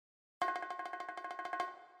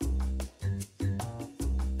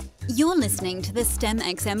You're listening to the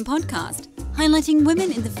STEMxm podcast, highlighting women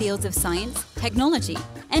in the fields of science, technology,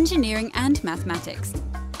 engineering and mathematics.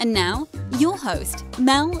 And now, your host,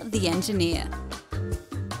 Mel the Engineer.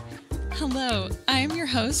 Hello, I am your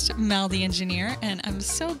host, Mel the Engineer, and I'm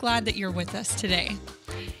so glad that you're with us today.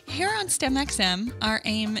 Here on STEMxm, our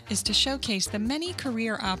aim is to showcase the many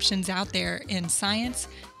career options out there in science,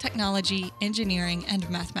 technology, engineering, and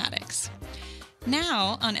mathematics.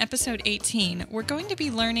 Now, on episode 18, we're going to be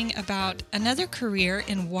learning about another career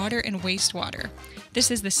in water and wastewater. This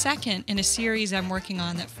is the second in a series I'm working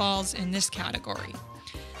on that falls in this category.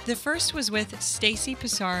 The first was with Stacy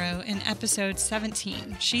Pissarro in episode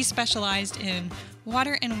 17. She specialized in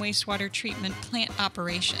water and wastewater treatment plant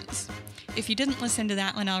operations. If you didn't listen to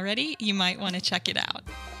that one already, you might want to check it out.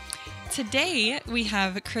 Today, we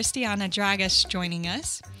have Kristiana Dragash joining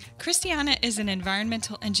us. Kristiana is an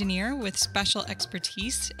environmental engineer with special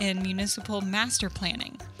expertise in municipal master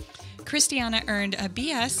planning. Kristiana earned a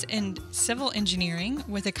BS in civil engineering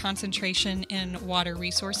with a concentration in water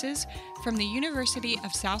resources from the University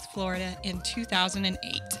of South Florida in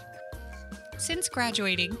 2008. Since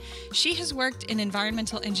graduating, she has worked in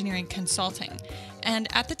environmental engineering consulting, and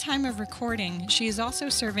at the time of recording, she is also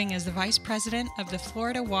serving as the Vice President of the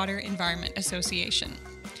Florida Water Environment Association.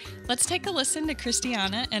 Let's take a listen to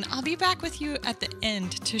Kristiana, and I'll be back with you at the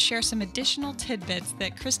end to share some additional tidbits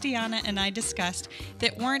that Kristiana and I discussed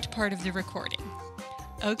that weren't part of the recording.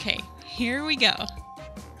 Okay, here we go.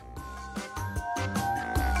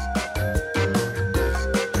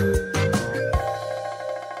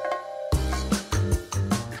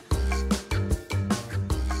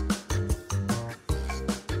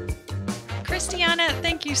 Kristiana,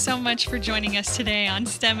 thank you so much for joining us today on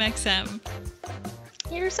STEMxm.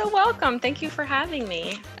 You're so welcome. Thank you for having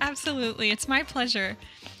me. Absolutely. It's my pleasure.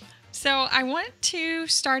 So I want to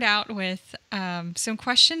start out with some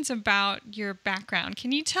questions about your background.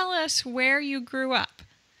 Can you tell us where you grew up?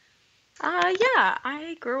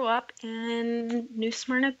 I grew up in New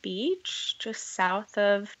Smyrna Beach, just south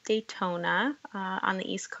of Daytona, on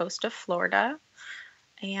the east coast of Florida.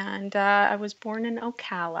 And I was born in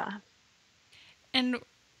Ocala. And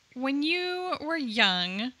when you were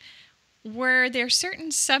young, were there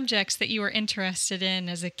certain subjects that you were interested in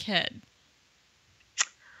as a kid?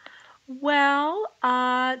 Well,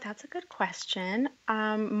 that's a good question.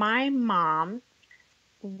 My mom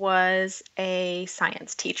was a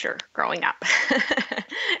science teacher growing up.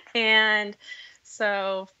 And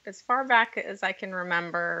so as far back as I can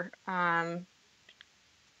remember,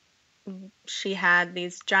 she had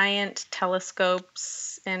these giant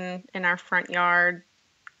telescopes in our front yard,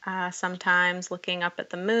 sometimes looking up at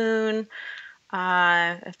the moon.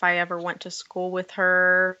 If I ever went to school with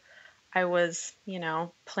her, I was,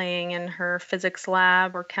 playing in her physics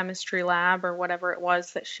lab or chemistry lab or whatever it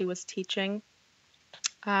was that she was teaching.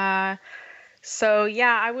 I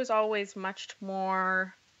was always much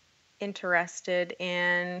more interested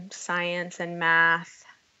in science and math.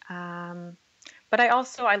 But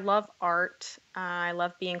I love art. I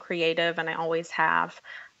love being creative, and I always have,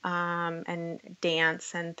 and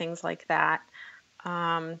dance and things like that.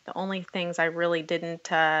 The only things I really didn't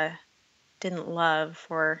love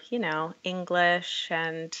were, English,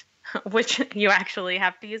 and which you actually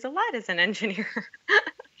have to use a lot as an engineer.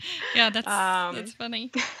 Yeah, that's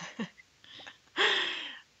funny.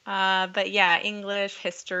 But yeah, English,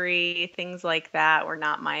 history, things like that were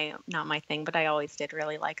not my thing, but I always did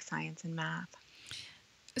really like science and math.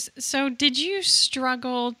 So did you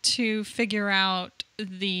struggle to figure out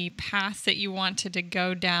the path that you wanted to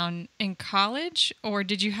go down in college, or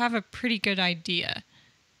did you have a pretty good idea?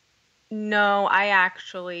 No, I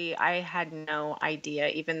had no idea,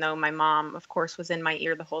 even though my mom, of course, was in my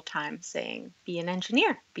ear the whole time saying, be an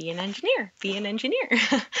engineer, be an engineer, be an engineer.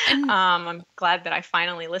 I'm glad that I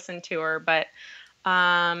finally listened to her, but...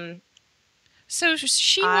 So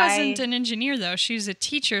she wasn't an engineer, though. She was a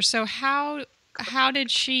teacher. So how did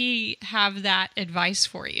she have that advice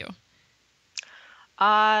for you?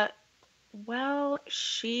 Well,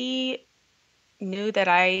 she knew that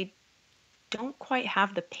I don't quite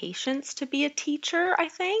have the patience to be a teacher, I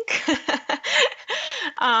think.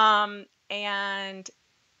 And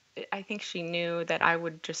I think she knew that I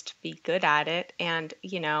would just be good at it. And,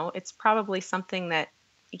 it's probably something that,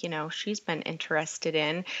 she's been interested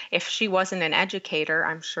in. If she wasn't an educator,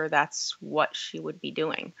 I'm sure that's what she would be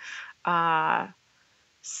doing.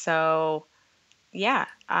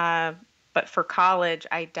 But for college,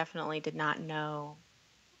 I definitely did not know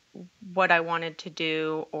what I wanted to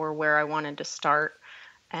do or where I wanted to start.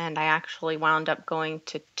 And I actually wound up going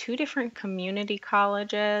to 2 different community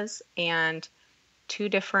colleges and 2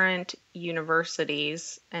 different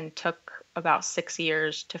universities and took about 6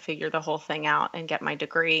 years to figure the whole thing out and get my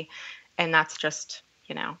degree. And that's just,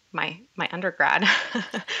 my undergrad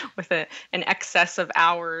with an excess of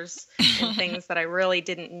hours and things that I really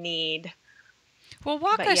didn't need. Well,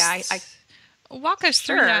 But yeah, walk us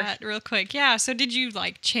through sure. that real quick. Yeah. So did you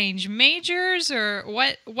change majors, or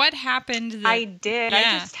what happened I that, did. I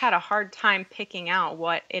yeah. just had a hard time picking out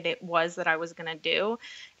what it was that I was going to do.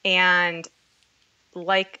 And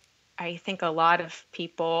like I think a lot of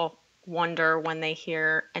people wonder when they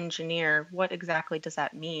hear engineer, what exactly does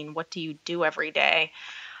that mean? What do you do every day?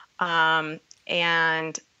 And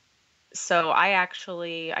so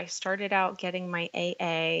I started out getting my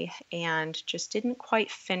AA and just didn't quite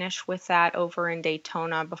finish with that over in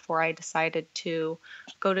Daytona before I decided to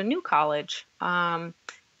go to New College. And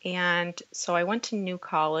so I went to New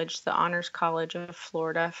College, the Honors College of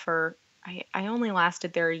Florida, I only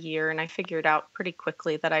lasted there a year, and I figured out pretty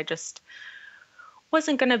quickly that I just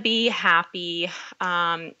wasn't going to be happy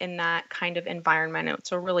in that kind of environment.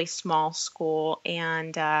 It's a really small school,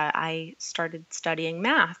 and I started studying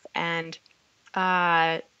math, and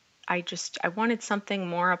uh, I wanted something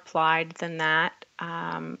more applied than that.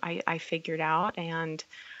 I figured out, and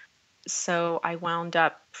so I wound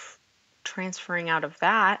up transferring out of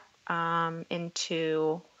that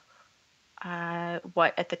into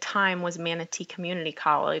what at the time was Manatee Community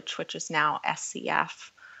College, which is now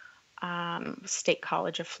SCF, State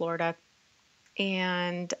College of Florida.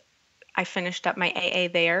 And I finished up my AA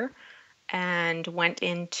there and went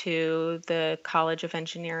into the College of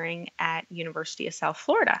Engineering at University of South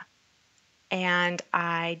Florida. And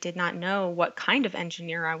I did not know what kind of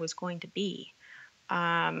engineer I was going to be.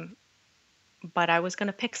 But I was going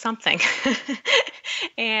to pick something.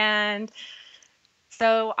 And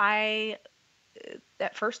so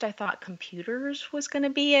at first I thought computers was going to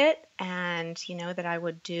be it, and that I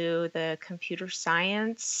would do the computer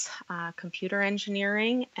science, computer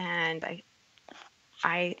engineering, and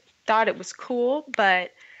I thought it was cool, but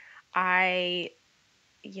I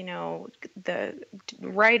the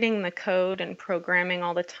writing the code and programming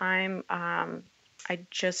all the time, I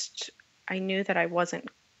knew that I wasn't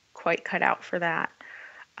quite cut out for that.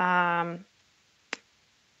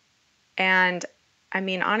 And I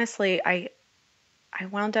mean, honestly, I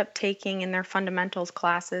wound up taking in their fundamentals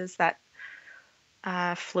classes that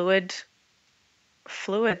fluids,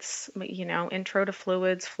 intro to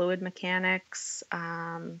fluids, fluid mechanics,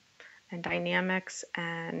 and dynamics.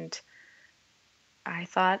 And I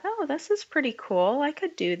thought, oh, this is pretty cool. I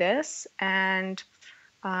could do this. And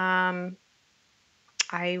I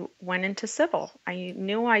went into civil. I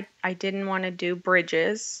knew I didn't want to do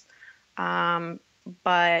bridges.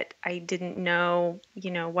 But I didn't know,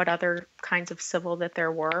 what other kinds of civil that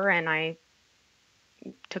there were, and I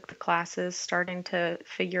took the classes starting to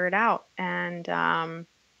figure it out. And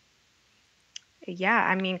yeah,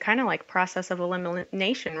 I mean, kind of like process of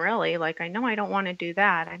elimination, really. Like, I know I don't want to do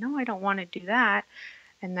that. I know I don't want to do that.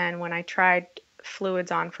 And then when I tried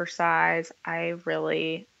fluids on for size, I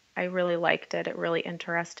really liked it. It really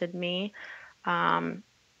interested me.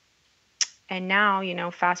 And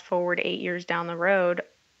now, fast forward 8 years down the road,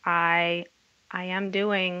 I am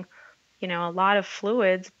doing, a lot of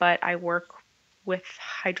fluids, but I work with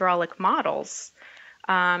hydraulic models,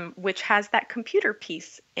 which has that computer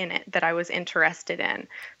piece in it that I was interested in.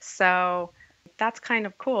 So that's kind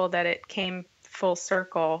of cool that it came full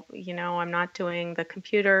circle. I'm not doing the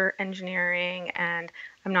computer engineering, and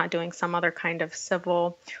I'm not doing some other kind of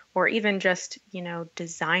civil, or even just,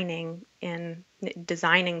 designing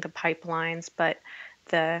the pipelines, but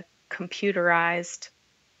the computerized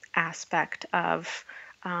aspect of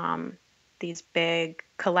these big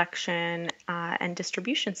collection and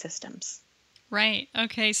distribution systems. Right.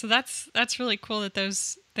 Okay. So that's really cool that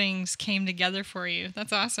those things came together for you.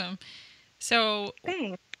 That's awesome. So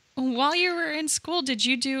Thanks. while you were in school, did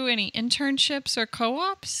you do any internships or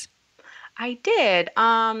co-ops? I did.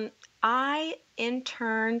 I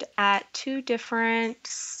interned at 2 different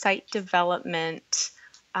site development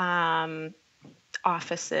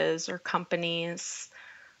offices or companies.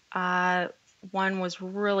 One was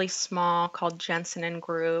really small, called Jensen and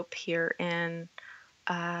Group here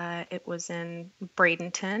it was in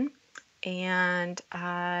Bradenton, and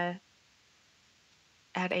at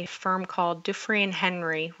a firm called Dufresne and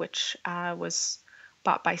Henry, which was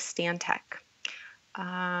bought by Stantec.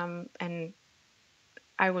 And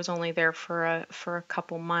I was only there for a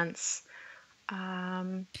couple months.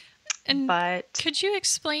 And But could you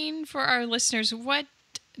explain for our listeners, what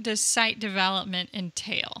does site development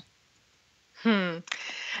entail?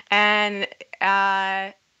 And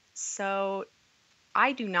so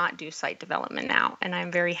I do not do site development now, and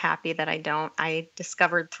I'm very happy that I don't. I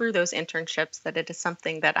discovered through those internships that it is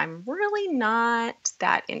something that I'm really not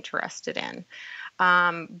that interested in.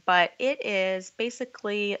 But it is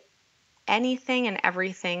basically anything and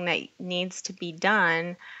everything that needs to be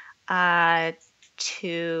done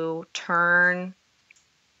to turn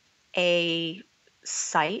a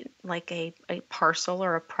site, like a parcel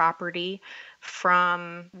or a property,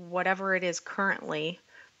 from whatever it is currently,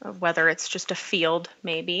 whether it's just a field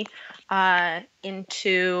maybe,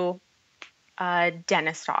 into a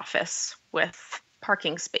dentist office with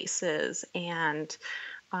parking spaces and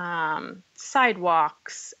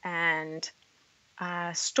sidewalks and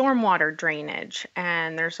stormwater drainage.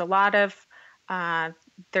 And there's a lot of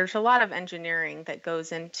engineering that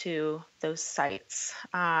goes into those sites.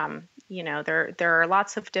 There are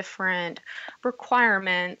lots of different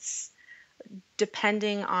requirements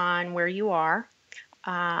depending on where you are,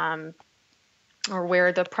 or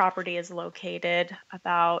where the property is located,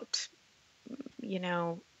 about,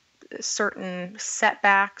 certain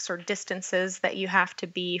setbacks or distances that you have to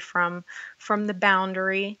be from the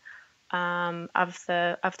boundary of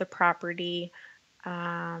the property.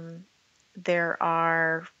 There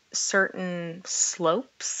are certain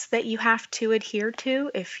slopes that you have to adhere to.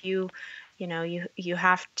 If you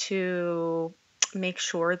have to make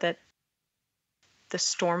sure that the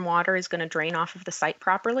stormwater is going to drain off of the site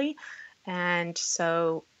properly. And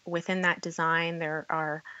so within that design, there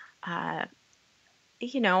are, all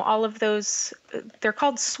of those, they're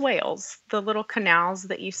called swales, the little canals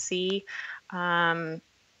that you see on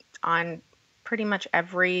pretty much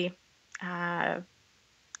every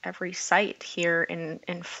site here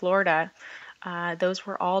in Florida. Those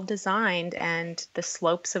were all designed, and the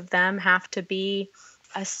slopes of them have to be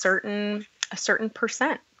a certain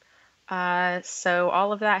percent. So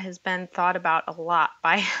all of that has been thought about a lot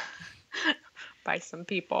by by some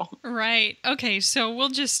people. Right. Okay. So we'll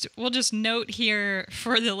just note here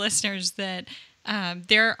for the listeners that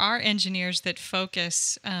there are engineers that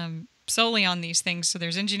focus solely on these things. So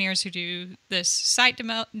there's engineers who do this site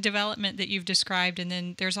development that you've described, and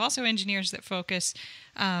then there's also engineers that focus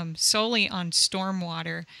solely on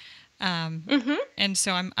stormwater. And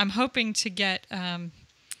so I'm hoping to get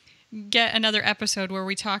another episode where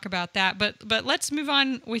we talk about that. But let's move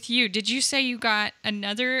on with you. Did you say you got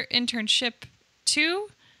another internship too?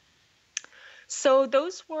 So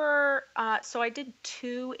those were, so I did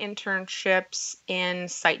 2 internships in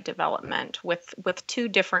site development with 2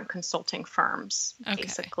 different consulting firms,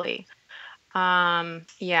 basically.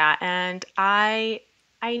 Yeah, and I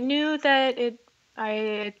knew that it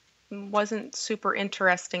wasn't super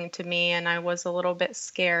interesting to me, and I was a little bit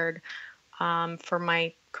scared for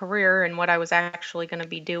my career and what I was actually going to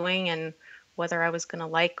be doing, and whether I was going to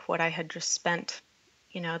like what I had just spent,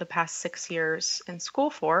 the past 6 years in school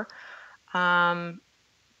for.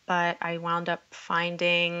 But I wound up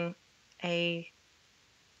finding a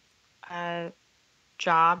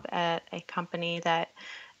job at a company that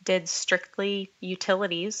did strictly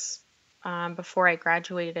utilities before I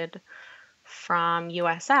graduated from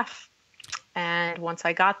USF. And once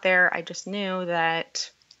I got there, I just knew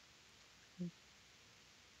that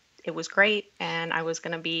it was great and I was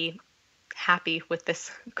going to be happy with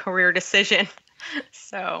this career decision.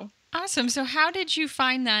 So awesome. So how did you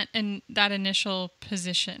find that in that initial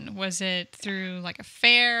position? Was it through like a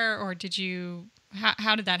fair, or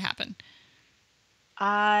how did that happen?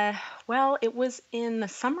 Well, it was in the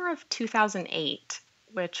summer of 2008,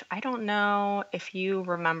 which I don't know if you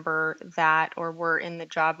remember that or were in the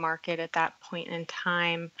job market at that point in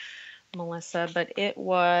time, Melissa, but it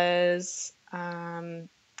was not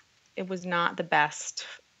the best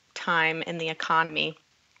time in the economy.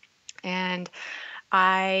 And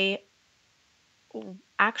I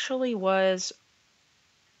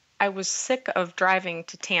was sick of driving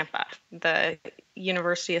to Tampa, the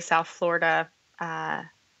University of South Florida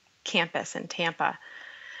campus in Tampa.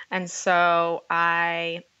 And so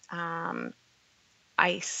I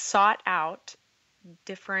sought out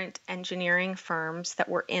different engineering firms that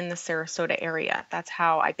were in the Sarasota area. That's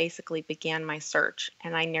how I basically began my search.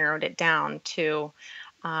 And I narrowed it down to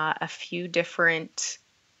a few different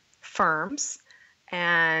firms,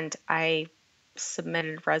 and I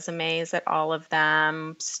submitted resumes at all of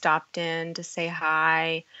them, stopped in to say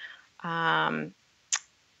hi, and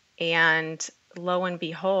lo and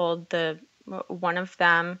behold, one of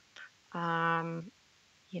them had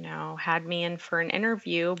me in for an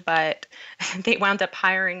interview, but they wound up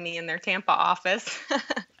hiring me in their Tampa office.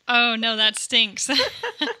 Oh no, that stinks.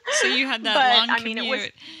 So you had that long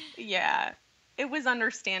commute. It was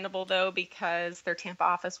understandable though, because their Tampa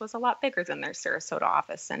office was a lot bigger than their Sarasota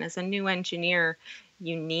office. And as a new engineer,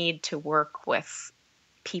 you need to work with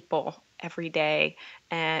people every day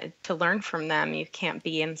and to learn from them. You can't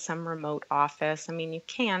be in some remote office. I mean, you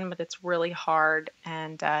can, but it's really hard,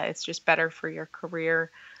 and it's just better for your career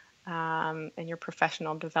and your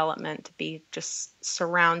professional development to be just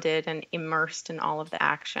surrounded and immersed in all of the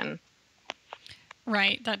action.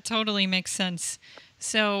 Right, that totally makes sense.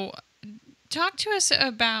 So, talk to us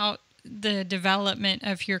about the development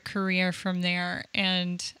of your career from there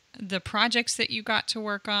and the projects that you got to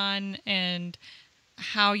work on and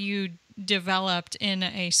how you developed in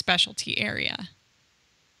a specialty area.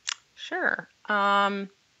 Sure. Well,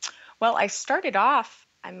 I started off,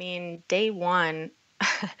 I mean, day one,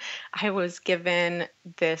 I was given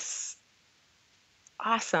this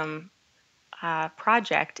awesome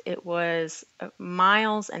project. It was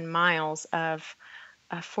miles and miles of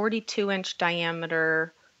a 42-inch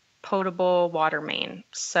diameter potable water main.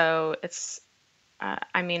 So it's,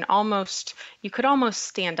 I mean, almost, you could almost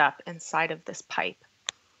stand up inside of this pipe.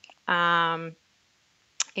 And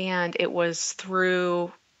it was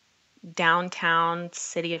through downtown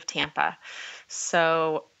city of Tampa.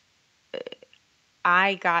 So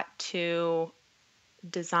I got to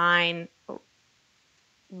design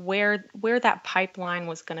where that pipeline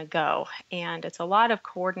was going to go, and it's a lot of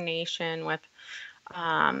coordination with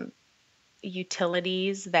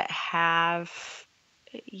utilities that have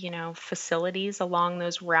facilities along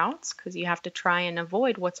those routes, because you have to try and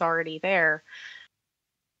avoid what's already there.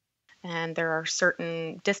 And there are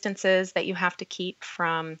certain distances that you have to keep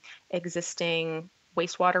from existing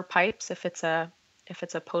wastewater pipes if it's a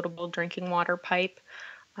potable drinking water pipe,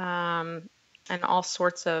 and all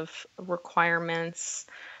sorts of requirements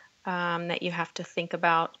that you have to think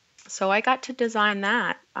about. So I got to design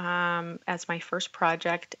that as my first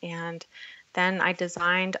project, and then I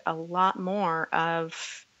designed a lot more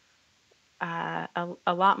of a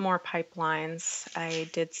lot more pipelines. I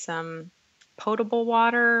did some potable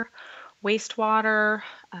water, wastewater,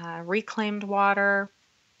 reclaimed water,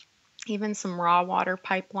 even some raw water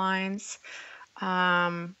pipelines.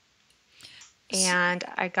 And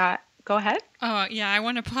I got, go ahead. Oh, yeah, I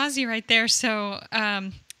want to pause you right there. So,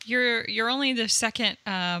 you're only the second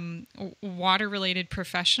water-related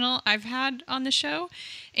professional I've had on the show,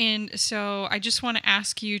 and so I just want to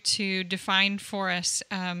ask you to define for us.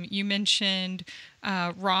 You mentioned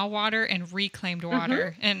raw water and reclaimed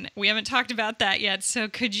water, and we haven't talked about that yet. So,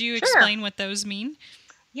 could you explain what those mean?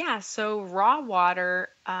 Yeah. So, raw water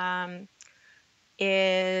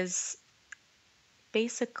is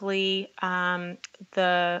basically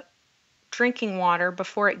the drinking water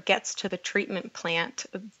before it gets to the treatment plant,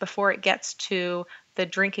 before it gets to the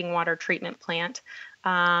drinking water treatment plant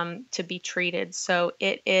to be treated. So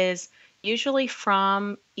it is usually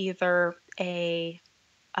from either a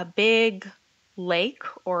big lake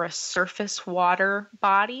or a surface water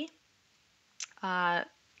body,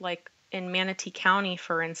 like in Manatee County,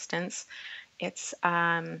 for instance, it's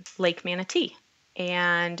Lake Manatee.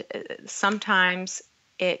 And sometimes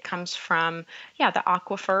it comes from, the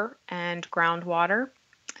aquifer and groundwater.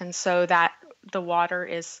 And so that the water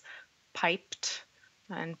is piped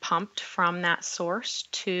and pumped from that source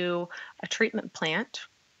to a treatment plant,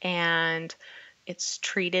 and it's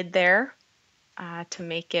treated there to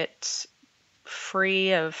make it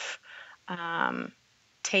free of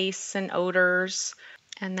tastes and odors.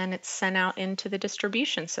 And then it's sent out into the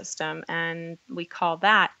distribution system, and we call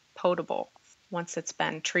that potable once it's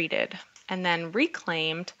been treated. And then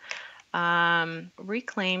reclaimed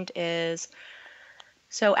is,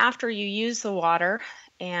 so after you use the water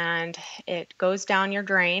and it goes down your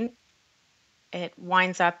drain, it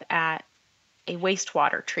winds up at a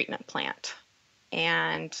wastewater treatment plant,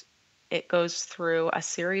 and it goes through a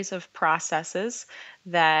series of processes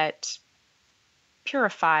that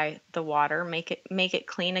purify the water, make it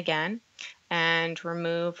clean again, and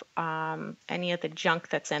remove any of the junk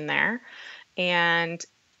that's in there. And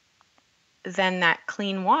then that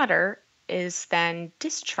clean water is then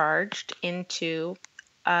discharged into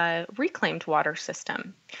a reclaimed water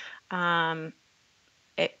system.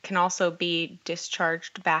 It can also be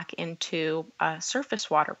discharged back into a surface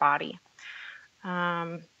water body.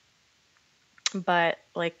 But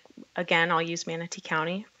like, again, I'll use Manatee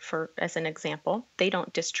County as an example. They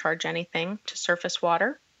don't discharge anything to surface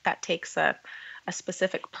water. That takes a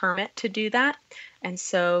specific permit to do that. And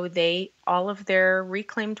so all of their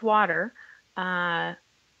reclaimed water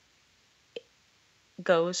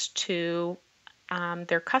goes to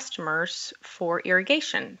their customers for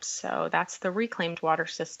irrigation. So that's the reclaimed water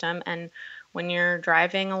system. And when you're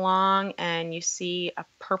driving along and you see a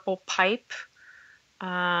purple pipe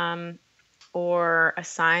or a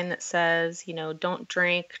sign that says, don't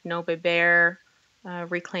drink, no beber,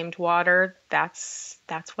 reclaimed water. That's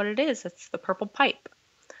what it is. It's the purple pipe.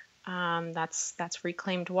 That's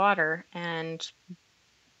reclaimed water, and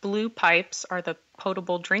blue pipes are the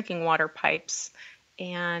potable drinking water pipes.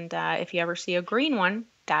 And if you ever see a green one,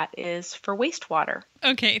 that is for wastewater.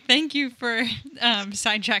 Okay, thank you for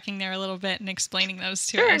sidetracking there a little bit and explaining those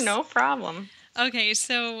to Sure, us. no problem. Okay,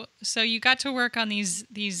 so you got to work on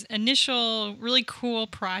these initial really cool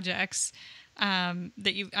projects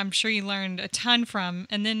that I'm sure you learned a ton from,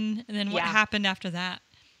 and then what happened after that?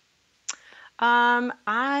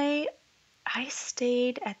 I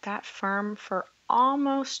stayed at that firm for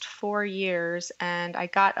almost 4 years, and I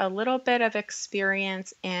got a little bit of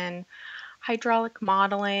experience in hydraulic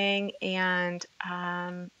modeling and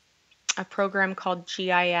a program called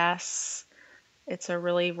GIS. It's a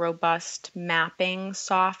really robust mapping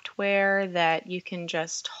software that you can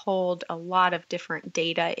just hold a lot of different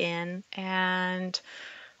data in. And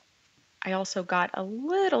I also got a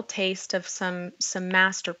little taste of some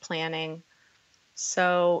master planning.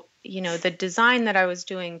 So, the design that I was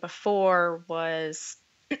doing before was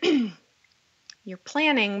you're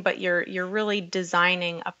planning, but you're really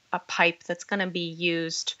designing a pipe that's going to be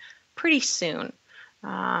used pretty soon.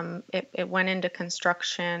 It went into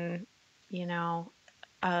construction,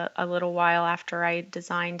 a little while after I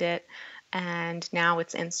designed it, and now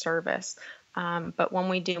it's in service. But when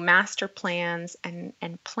we do master plans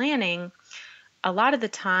and planning, a lot of the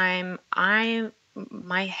time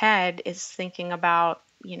my head is thinking about,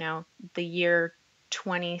 the year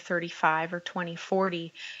 2035 or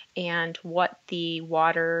 2040 and what the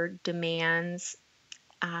water demands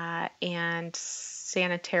and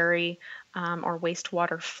sanitary or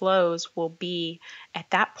wastewater flows will be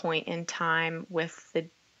at that point in time with the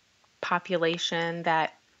population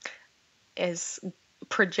that is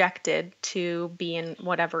projected to be in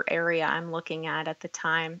whatever area I'm looking at the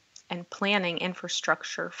time, and planning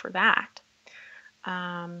infrastructure for that.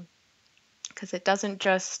 Because it doesn't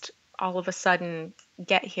just all of a sudden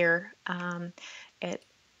get here.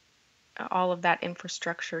 All of that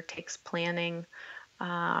infrastructure takes planning,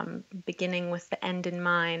 beginning with the end in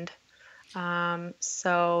mind.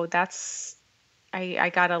 So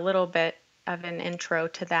I got a little bit of an intro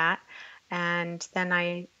to that. And then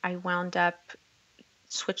I wound up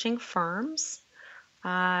switching firms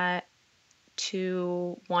to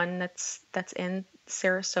one that's in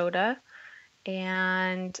Sarasota.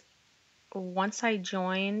 And once I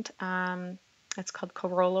joined, it's called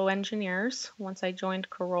Carollo Engineers. Once I joined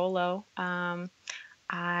Carollo,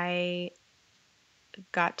 I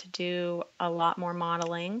got to do a lot more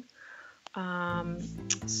modeling.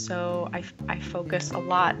 So I focus a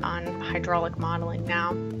lot on hydraulic modeling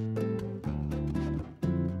now.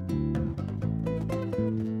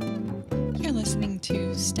 You're listening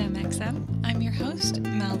to STEMxm. I'm your host,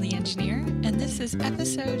 Mel the Engineer, and this is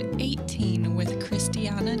episode 18 with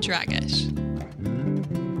Kristiana Dragash.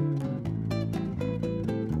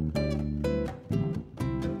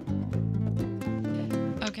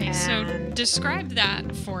 Okay, so describe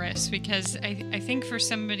that for us, because I think for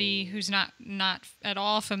somebody who's not at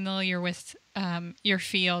all familiar with your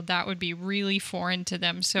field, that would be really foreign to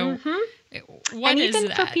them. So what is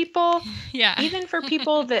that? For people, even for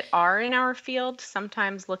people that are in our field,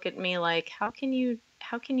 sometimes look at me like, how can you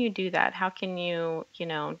do that? How can you,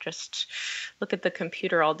 just look at the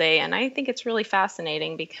computer all day? And I think it's really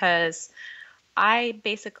fascinating because I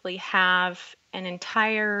basically have an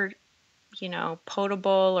entire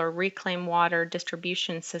potable or reclaimed water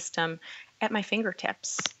distribution system at my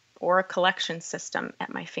fingertips, or a collection system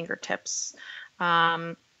at my fingertips.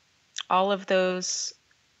 All of those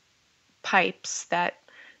pipes that,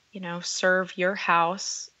 serve your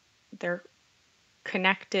house, they're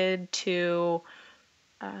connected to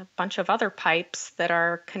a bunch of other pipes that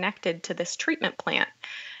are connected to this treatment plant.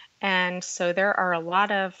 And so there are a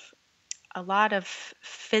lot of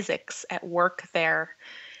physics at work there.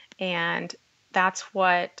 And that's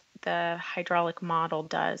what the hydraulic model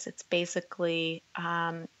does. It's basically,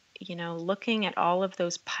 looking at all of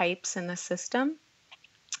those pipes in the system,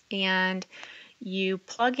 and you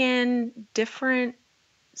plug in different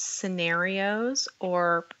scenarios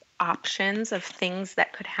or options of things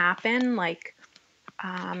that could happen. Like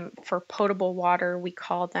for potable water, we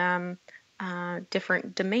call them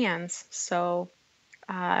different demands. So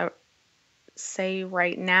say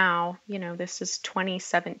right now, this is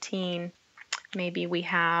 2017, maybe we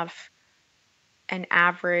have an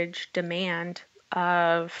average demand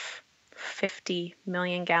of 50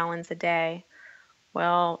 million gallons a day.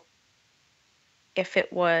 Well, if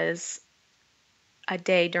it was a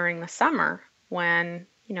day during the summer, when,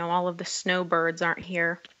 all of the snowbirds aren't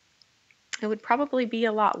here, it would probably be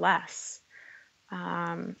a lot less.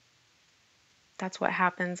 That's what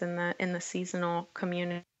happens in the seasonal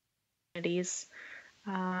communities.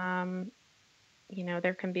 There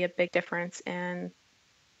can be a big difference in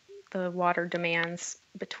the water demands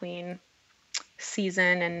between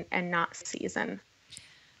season and not season.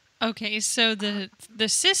 Okay, so the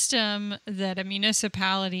system that a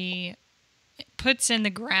municipality puts in the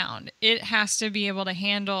ground, it has to be able to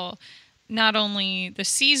handle not only the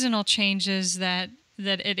seasonal changes that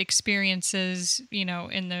it experiences,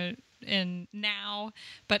 in now,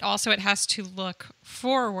 but also it has to look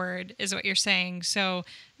forward, is what you're saying. So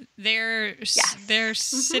they're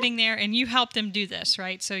sitting there, and you help them do this,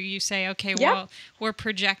 right? So you say, okay, well, we're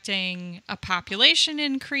projecting a population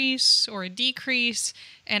increase or a decrease,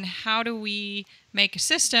 and how do we make a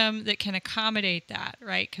system that can accommodate that,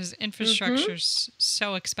 right? Because infrastructure's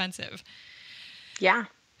so expensive. Yeah.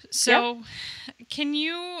 So can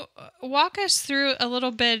you walk us through a little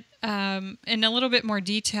bit, in a little bit more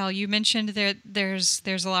detail? You mentioned that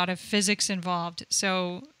there's a lot of physics involved.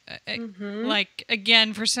 So like,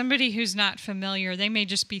 again, for somebody who's not familiar, they may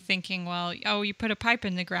just be thinking, well, oh, you put a pipe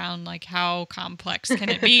in the ground, like how complex can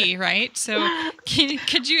it be, right? So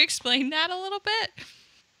could you explain that a little bit?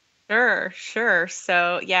 Sure.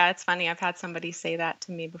 So yeah, it's funny. I've had somebody say that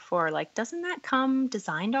to me before, like, doesn't that come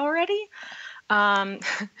designed already? Um,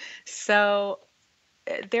 so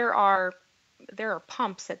there are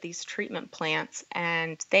pumps at these treatment plants,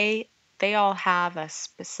 and they all have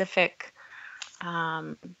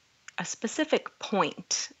um, a specific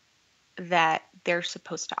point that they're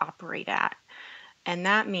supposed to operate at, and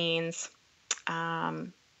that means,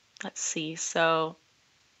 let's see. So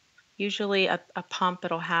usually a pump,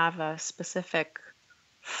 it'll have a specific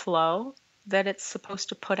flow that it's supposed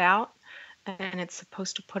to put out, and it's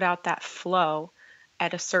supposed to put out that flow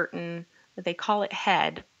at a certain, they call it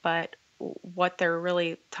head, but what they're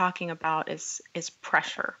really talking about is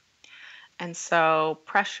pressure. And so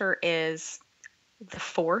pressure is the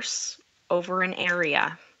force over an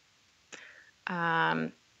area.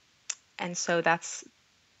 And so that's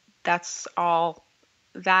all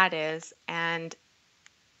that is. And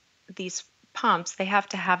these pumps, they have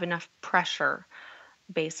to have enough pressure,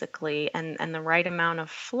 basically, and the right amount of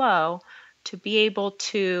flow to be able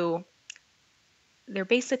to, they're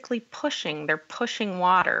basically they're pushing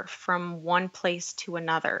water from one place to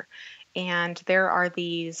another. And there are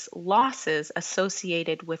these losses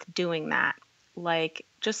associated with doing that. Like,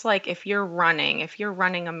 just like if you're running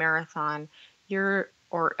a marathon, or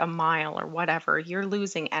a mile or whatever, you're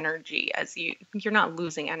losing energy you're not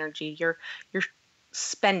losing energy, you're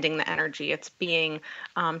spending the energy. It's being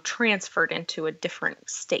transferred into a different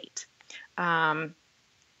state.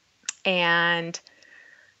 And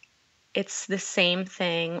it's the same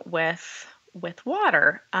thing with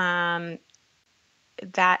water.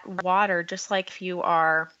 That water, just like if you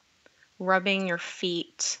are rubbing your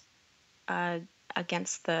feet uh,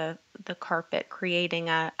 against the carpet, creating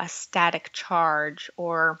a static charge,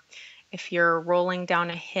 or if you're rolling down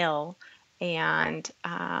a hill and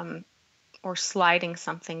or sliding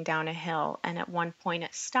something down a hill, and at one point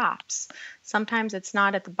it stops. Sometimes it's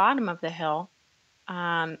not at the bottom of the hill.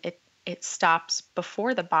 It stops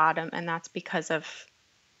before the bottom, and that's because of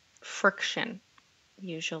friction,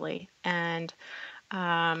 usually. And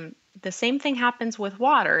the same thing happens with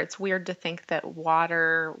water. It's weird to think that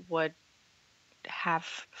water would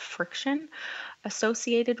have friction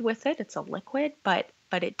associated with it. It's a liquid, but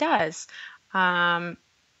it does. And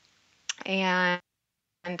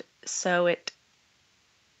so it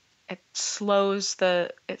slows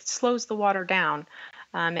the water down.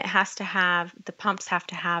 The pumps have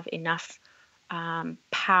to have enough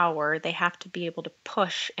power. They have to be able to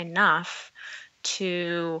push enough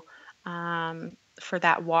to for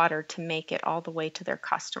that water to make it all the way to their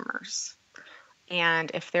customers.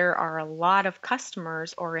 And if there are a lot of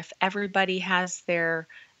customers, or if everybody has their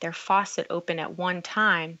faucet open at one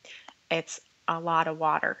time, it's a lot of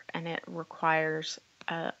water, and it requires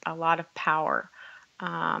a lot of power.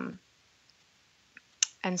 And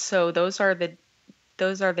so those are the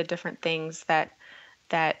different things that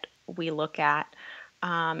we look at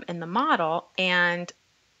in the model. And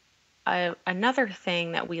another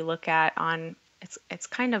thing that we look at on, it's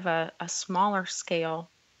kind of a smaller scale,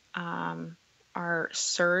 are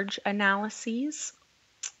surge analyses.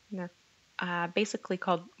 They're basically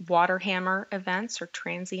called water hammer events or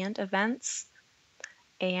transient events.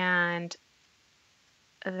 And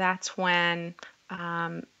that's when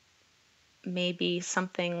maybe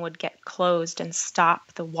something would get closed and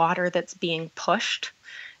stop the water that's being pushed.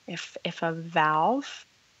 If a valve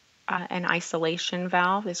an isolation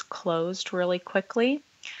valve is closed really quickly.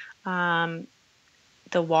 The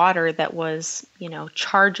water that was,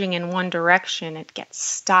 charging in one direction, it gets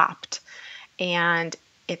stopped. And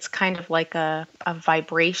it's kind of like a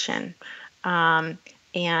vibration. And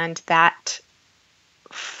that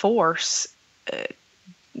force,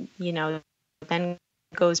 then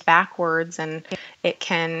goes backwards, and it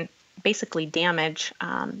can basically damage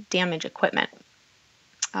equipment.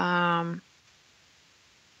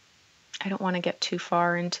 I don't want to get too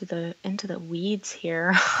far into the weeds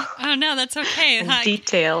here. Oh no, that's okay. And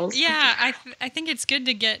details. Yeah, I think it's good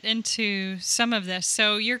to get into some of this.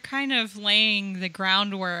 So you're kind of laying the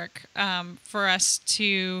groundwork for us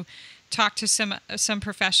to talk to some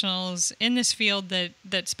professionals in this field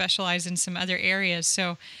that specialize in some other areas.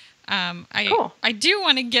 So Cool. I do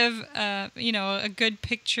want to give a good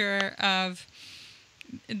picture of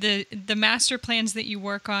the master plans that you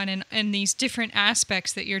work on, and these different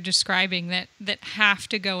aspects that you're describing that have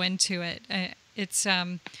to go into it. It's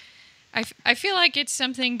I feel like it's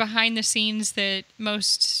something behind the scenes that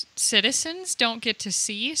most citizens don't get to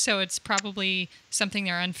see, so it's probably something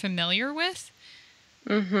they're unfamiliar with.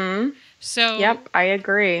 Mm-hmm. So yep, I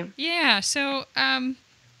agree. Yeah, so I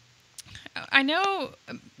know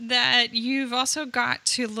that you've also got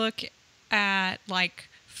to look at like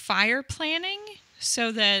fire planning,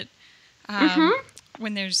 so that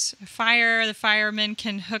when there's a fire, the firemen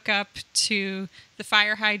can hook up to the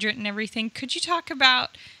fire hydrant and everything. Could you talk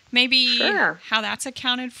about maybe how that's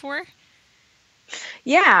accounted for?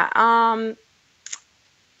 Yeah,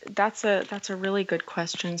 that's a really good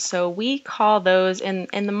question. So we call those in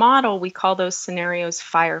the model, we call those scenarios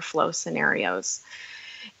fire flow scenarios.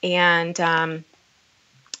 And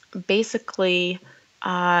basically,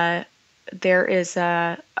 there is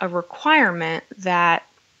a requirement that,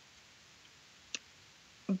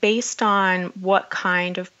 based on what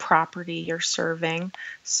kind of property you're serving.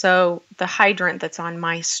 So the hydrant that's on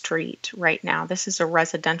my street right now, this is a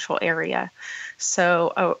residential area.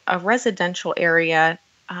 So a residential area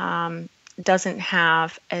doesn't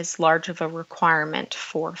have as large of a requirement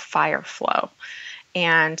for fire flow.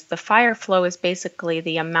 And the fire flow is basically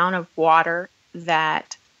the amount of water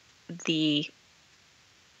that the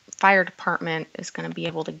fire department is going to be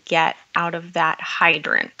able to get out of that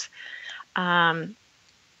hydrant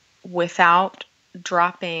without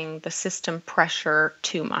dropping the system pressure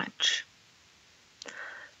too much.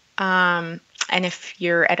 And if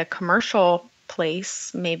you're at a commercial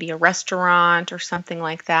place, maybe a restaurant or something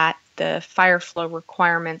like that, the fire flow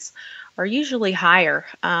requirements are usually higher.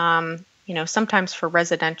 Sometimes for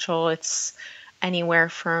residential, it's anywhere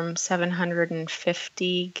from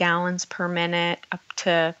 750 gallons per minute up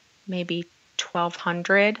to maybe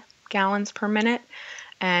 1,200 gallons per minute.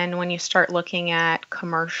 And when you start looking at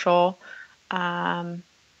commercial areas,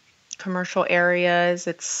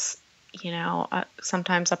 it's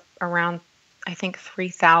sometimes up around, I think,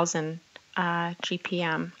 3,000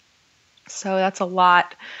 GPM. So that's a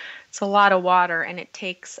lot. It's a lot of water, and it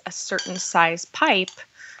takes a certain size pipe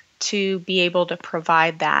to be able to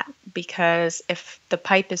provide that, because if the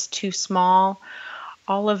pipe is too small,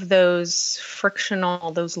 all of those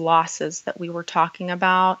those losses that we were talking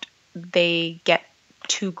about, they get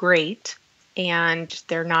too great, and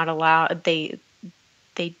they're not allowed, they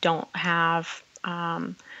don't have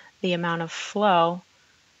the amount of flow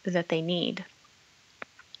that they need.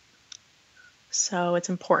 So it's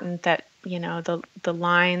important that the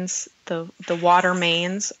lines, the water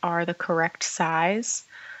mains are the correct size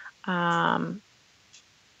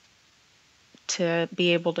to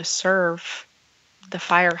be able to serve the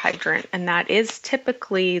fire hydrant. And that is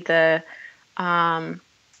typically the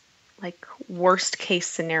worst case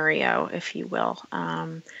scenario, if you will.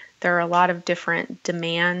 There are a lot of different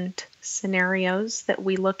demand scenarios that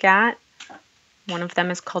we look at. One of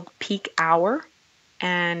them is called peak hour,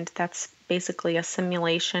 and that's basically a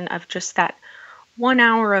simulation of just that 1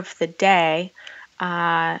 hour of the day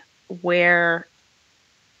where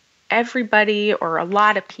everybody or a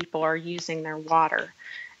lot of people are using their water.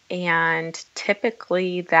 And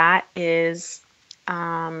typically that is,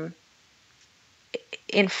 in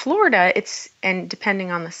Florida, and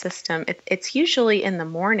depending on the system, it's usually in the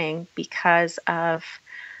morning because of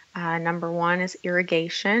number one is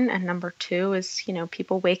irrigation, and number two is,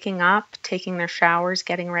 people waking up, taking their showers,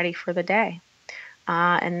 getting ready for the day.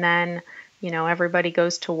 And then, everybody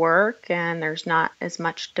goes to work, and there's not as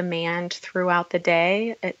much demand throughout the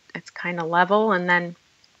day. It's kind of level, and then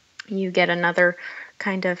you get another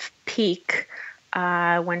kind of peak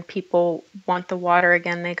when people want the water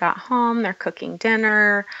again. They got home, they're cooking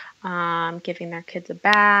dinner, giving their kids a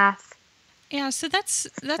bath. Yeah, so that's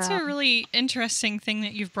a really interesting thing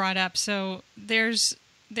that you've brought up. So there's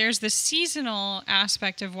the seasonal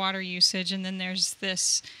aspect of water usage, and then there's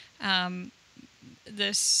this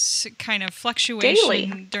this kind of fluctuation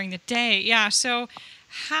daily. during the day. Yeah. So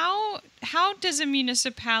how does a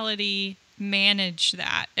municipality manage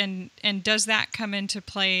that, and does that come into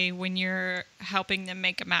play when you're helping them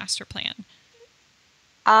make a master plan?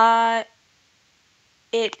 Uh,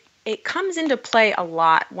 it comes into play a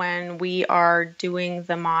lot when we are doing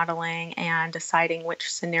the modeling and deciding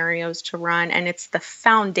which scenarios to run, and it's the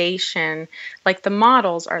foundation, like the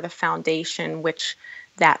models are the foundation which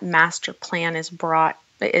that master plan is built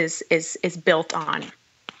on.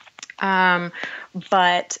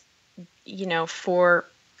 But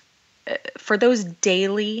for those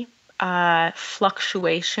daily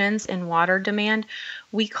fluctuations in water demand,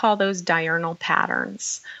 we call those diurnal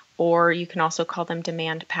patterns, or you can also call them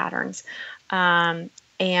demand patterns. And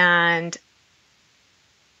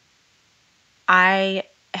I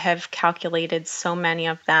have calculated so many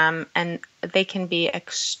of them, and they can be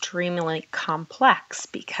extremely complex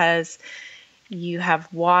because you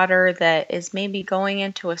have water that is maybe going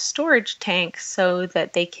into a storage tank so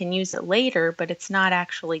that they can use it later, but it's not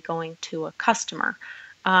actually going to a customer.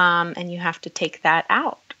 And you have to take that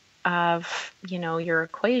out of, your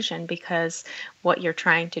equation, because what you're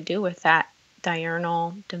trying to do with that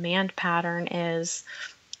diurnal demand pattern is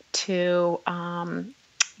you're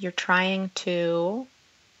trying to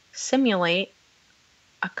simulate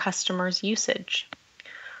a customer's usage.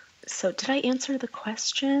 So did I answer the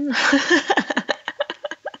question?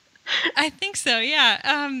 I think so.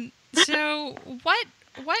 Yeah. So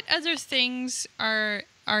what other things are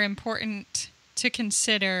important to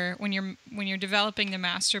consider when you're developing the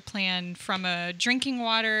master plan from a drinking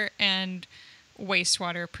water and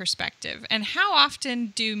wastewater perspective? And how often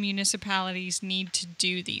do municipalities need to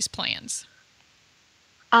do these plans?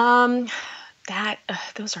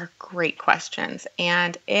 Those are great questions,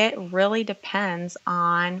 and it really depends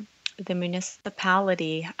on the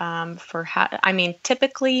municipality. For how, I mean,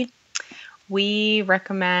 typically we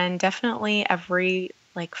recommend definitely every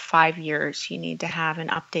like 5 years you need to have an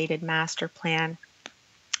updated master plan.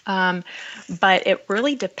 But it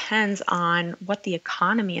really depends on what the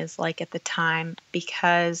economy is like at the time,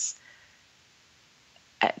 because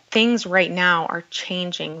things right now are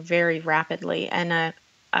changing very rapidly. And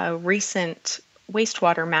a recent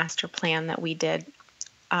wastewater master plan that we did,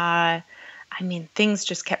 things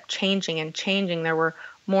just kept changing and changing. There were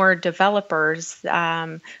more developers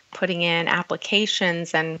putting in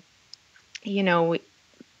applications, and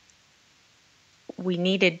we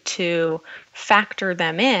needed to factor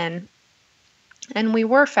them in, and we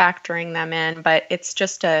were factoring them in, but it's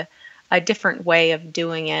just a different way of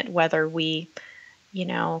doing it, whether we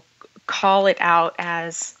call it out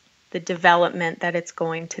as the development that it's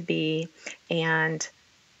going to be and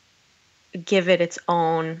give it its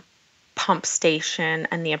own pump station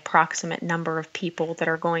and the approximate number of people that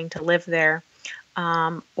are going to live there,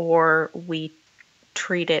 or we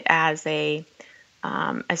treat it as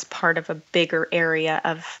as part of a bigger area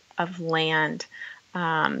of land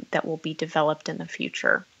that will be developed in the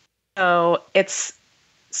future. So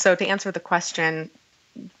to answer the question,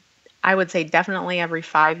 I would say definitely every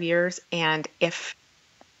 5 years, and if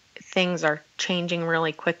things are changing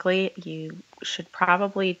really quickly, you should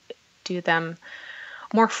probably do them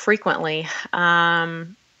more frequently,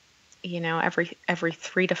 every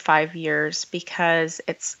 3 to 5 years, because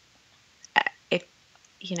a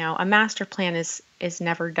master plan is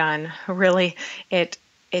never done. Really, it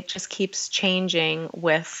just keeps changing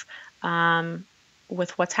with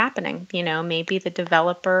what's happening. Maybe the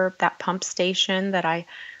developer, that pump station that I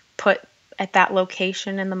put at that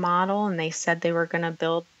location in the model, and they said they were going to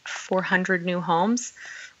build 400 new homes.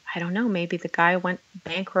 I don't know, maybe the guy went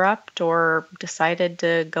bankrupt or decided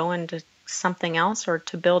to go into something else or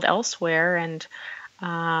to build elsewhere, and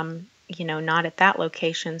not at that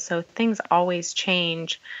location. So things always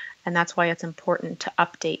change, and that's why it's important to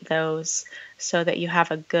update those so that you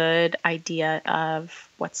have a good idea of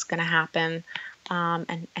what's going to happen,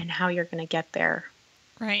 and how you're going to get there.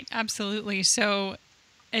 Right, absolutely. So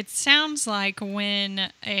it sounds like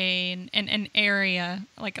when an area,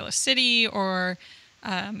 like a city or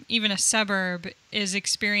even a suburb, is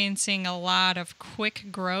experiencing a lot of quick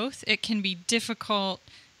growth, it can be difficult.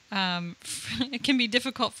 It can be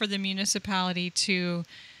difficult for the municipality to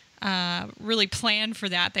really plan for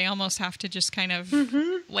that. They almost have to just kind of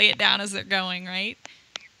lay it down as they're going, right?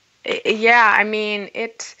 Yeah,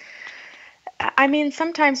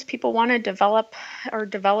 sometimes people want to develop, or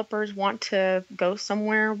developers want to go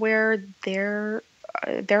somewhere where their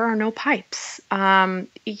there are no pipes.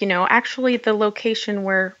 Actually, the location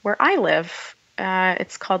where I live,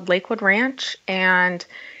 it's called Lakewood Ranch, and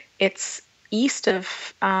it's east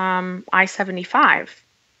of I-75.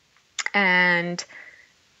 And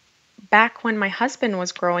back when my husband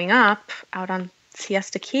was growing up out on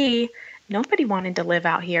Siesta Key, nobody wanted to live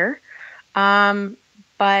out here.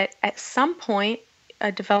 But at some point,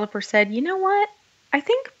 a developer said, you know what? I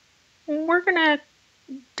think we're going to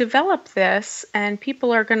develop this and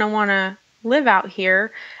people are going to want to live out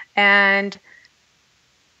here. And,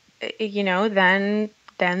 then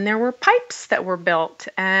there were pipes that were built.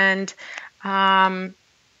 And, so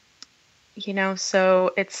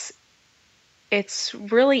it's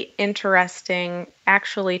really interesting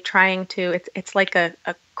actually trying to, it's like a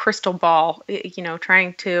crystal ball,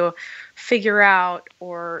 trying to figure out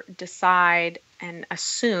or decide and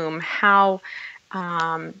assume how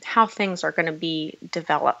things are going to be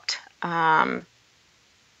developed.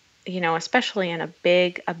 Especially in a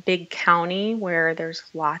big county where there's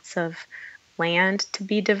lots of land to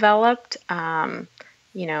be developed,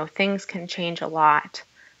 things can change a lot.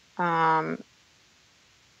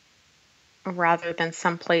 Rather than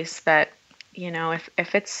someplace that,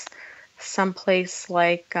 if it's someplace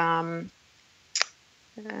like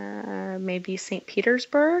maybe St.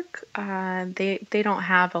 Petersburg, they don't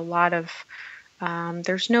have a lot of,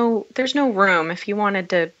 there's no room. If you wanted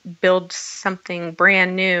to build something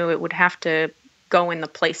brand new, it would have to go in the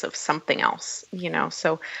place of something else,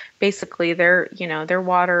 So basically their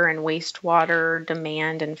water and wastewater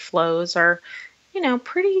demand and flows are,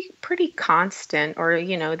 pretty constant, or,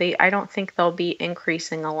 I don't think they'll be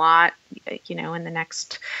increasing a lot, in the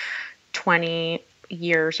next 20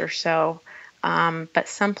 years or so. But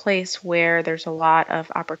someplace where there's a lot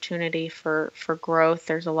of opportunity for growth,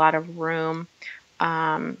 there's a lot of room,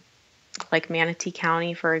 like Manatee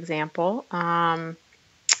County, for example,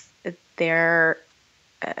 there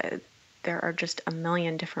are just a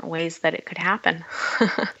million different ways that it could happen.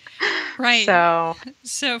 Right.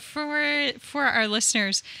 So for our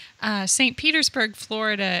listeners, St. Petersburg,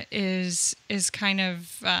 Florida is kind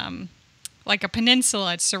of like a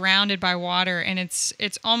peninsula. It's surrounded by water, and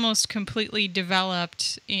it's almost completely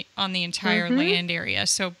developed on the entire land area.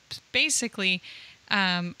 So basically,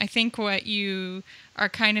 I think what you are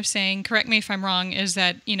kind of saying, correct me if I'm wrong, is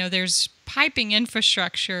that there's piping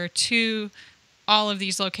infrastructure to all of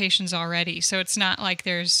these locations already. So it's not like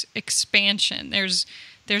there's expansion. There's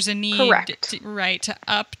a need to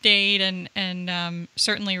update and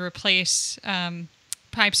certainly replace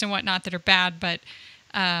pipes and whatnot that are bad, but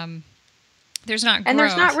there's not growth. And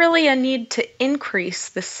there's not really a need to increase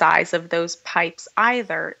the size of those pipes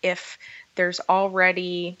either if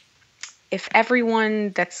everyone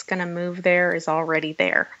that's going to move there is already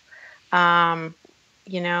there, or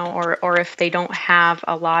if they don't have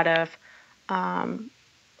a lot of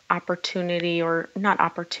opportunity, or not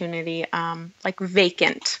opportunity, like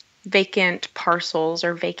vacant parcels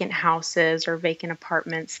or vacant houses or vacant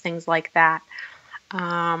apartments, things like that.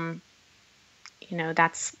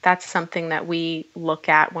 That's something that we look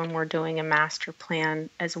at when we're doing a master plan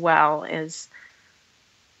as well, is,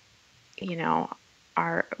 what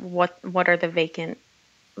are the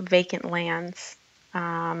vacant lands,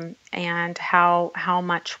 and how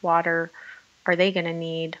much water are they going to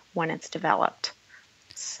need when it's developed?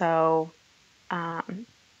 So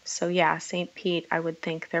yeah, St. Pete, I would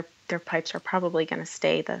think their pipes are probably going to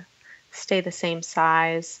stay the same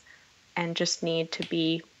size, and just need to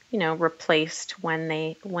be, replaced when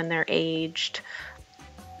they're aged,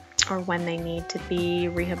 or when they need to be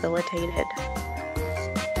rehabilitated.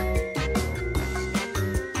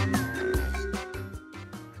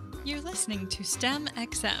 You're listening to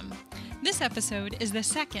STEMxm. This episode is the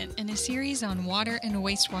second in a series on water and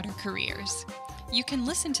wastewater careers. You can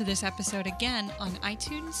listen to this episode again on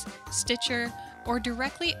iTunes, Stitcher, or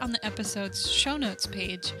directly on the episode's show notes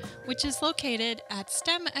page, which is located at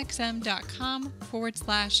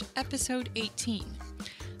STEMxm.com/episode 18.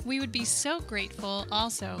 We would be so grateful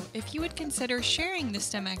also if you would consider sharing the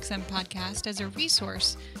STEMxm podcast as a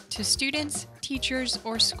resource to students, teachers,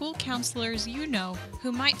 or school counselors you know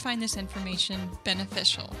who might find this information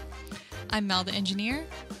beneficial. I'm Mel the Engineer.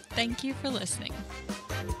 Thank you for listening.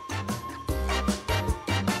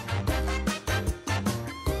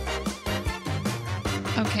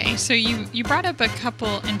 Okay, so you brought up a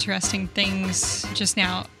couple interesting things just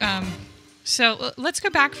now. So let's go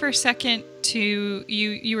back for a second to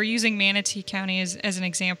you were using Manatee County as an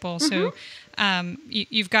example. So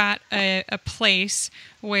you've got a place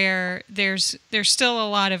where there's still a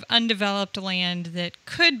lot of undeveloped land that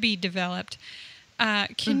could be developed.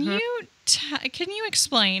 Can you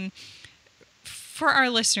explain, for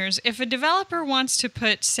our listeners, if a developer wants to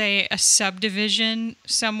put, say, a subdivision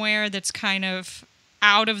somewhere that's kind of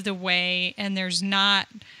out of the way and there's not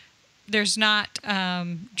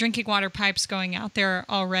drinking water pipes going out there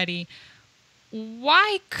already,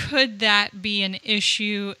 why could that be an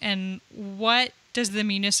issue, and what does the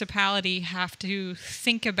municipality have to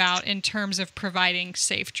think about in terms of providing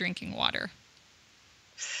safe drinking water?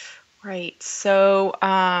 Right. So,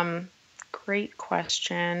 great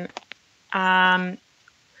question.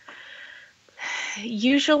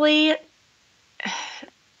 Usually,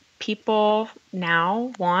 people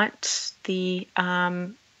now want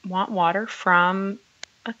water from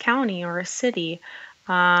a county or a city,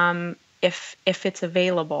 if it's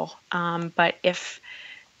available. But if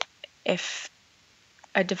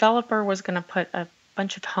a developer was going to put a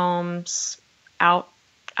bunch of homes out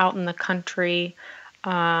in the country,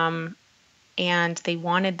 and they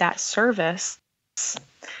wanted that service,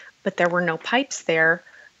 but there were no pipes there,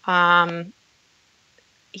 they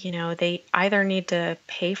either need to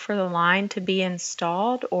pay for the line to be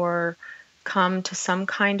installed or come to some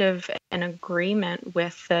kind of an agreement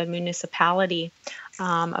with the municipality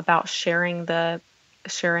about sharing the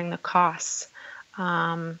costs.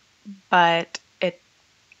 But it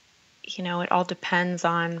all depends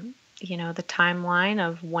on the timeline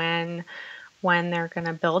of when they're going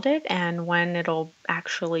to build it and when it'll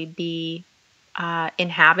actually be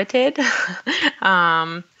inhabited.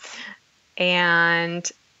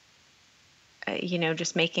 And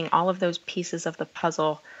just making all of those pieces of the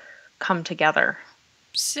puzzle come together.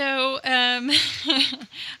 So I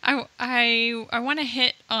want to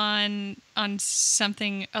hit on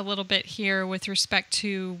something a little bit here with respect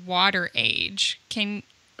to water age. Can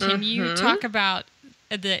you talk about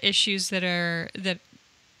the issues that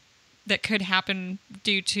could happen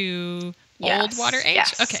due to old water age?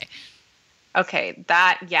 Yes. Okay.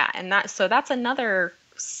 So that's another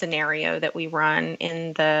scenario that we run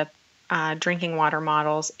in the drinking water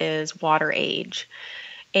models is water age.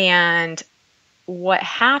 And what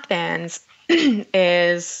happens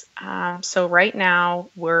is, so right now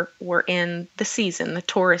we're in the season, the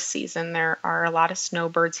tourist season. There are a lot of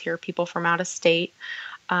snowbirds here, people from out of state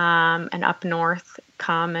and up north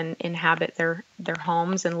come and inhabit their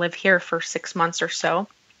homes and live here for 6 months or so,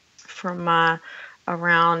 from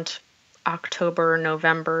around October,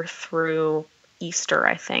 November through Easter,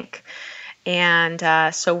 I think. And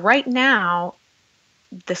so right now,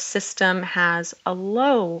 the system has a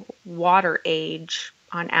low water age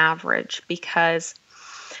on average because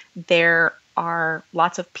there are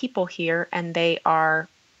lots of people here and they are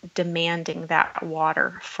demanding that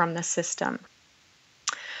water from the system.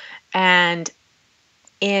 And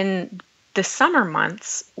in the summer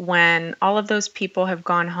months, when all of those people have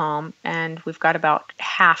gone home and we've got about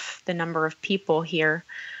half the number of people here,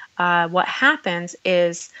 what happens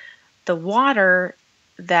is the water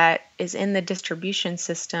that is in the distribution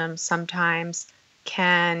system sometimes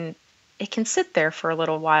can sit there for a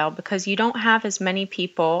little while because you don't have as many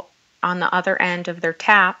people on the other end of their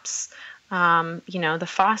taps, the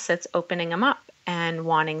faucets opening them up and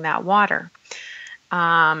wanting that water.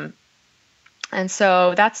 And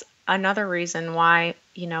so that's another reason why,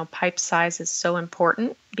 pipe size is so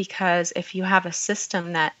important, because if you have a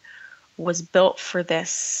system that was built for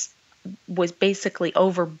this, was basically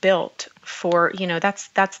overbuilt for,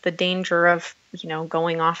 that's the danger of,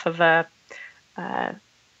 going off of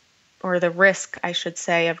or the risk, I should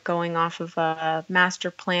say, of going off of a master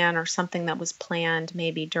plan or something that was planned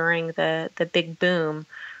maybe during the big boom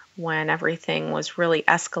when everything was really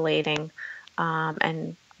escalating,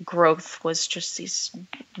 and growth was just these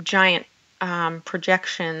giant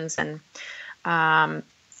projections. And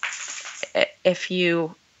if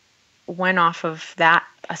you went off of that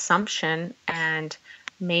assumption and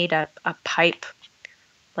made a pipe,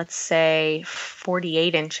 let's say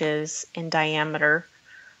 48 inches in diameter,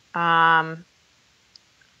 and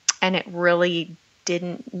it really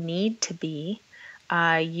didn't need to be,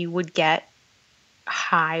 you would get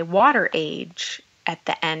high water age at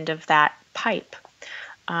the end of that pipe.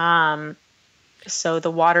 So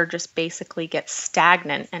the water just basically gets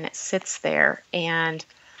stagnant and it sits there. And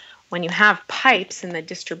when you have pipes in the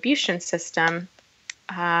distribution system,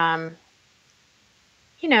 some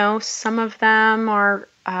of them are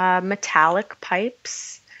metallic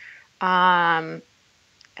pipes.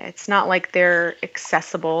 It's not like they're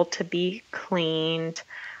accessible to be cleaned.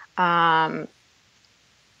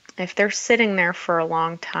 If they're sitting there for a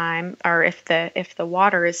long time, or if the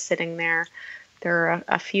water is sitting there, there are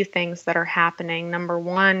a few things that are happening. Number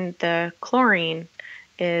one, the chlorine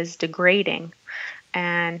is degrading.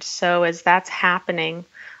 And so as that's happening,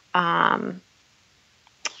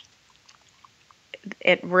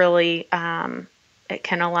 it really it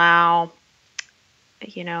can allow,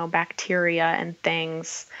 bacteria and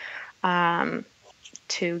things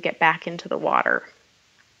to get back into the water.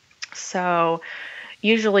 So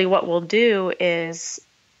usually what we'll do is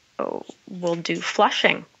we'll do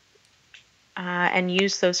flushing and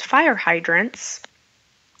use those fire hydrants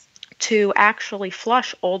to actually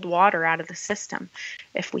flush old water out of the system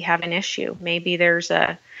if we have an issue. Maybe there's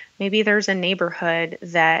a neighborhood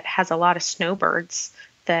that has a lot of snowbirds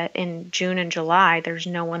that in June and July there's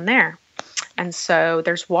no one there. And so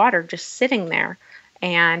there's water just sitting there.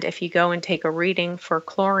 And if you go and take a reading for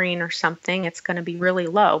chlorine or something, it's going to be really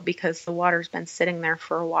low because the water's been sitting there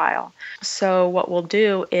for a while. So what we'll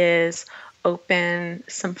do is open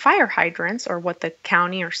some fire hydrants, or what the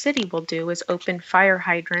county or city will do is open fire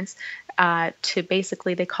hydrants to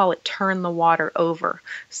basically, they call it turn the water over,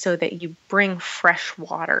 so that you bring fresh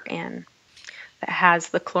water in that has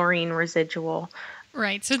the chlorine residual.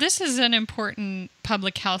 Right. So this is an important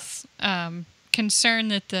public health concern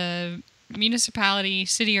that the municipality,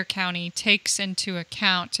 city, or county takes into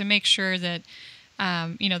account to make sure that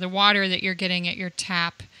the water that you're getting at your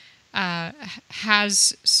tap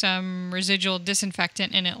has some residual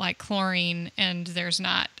disinfectant in it, like chlorine, and there's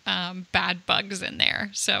not bad bugs in there.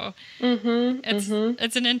 So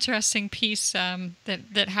it's an interesting piece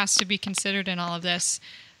that has to be considered in all of this.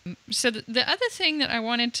 So the other thing that I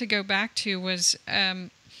wanted to go back to was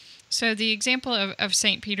so the example of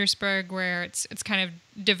St. Petersburg, where it's kind of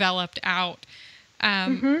developed out.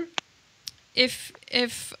 If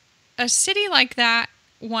a city like that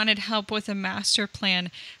wanted help with a master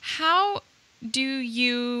plan, how do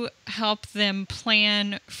you help them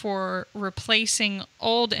plan for replacing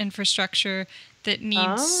old infrastructure that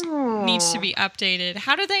needs to be updated?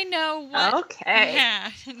 How do they know what? Okay.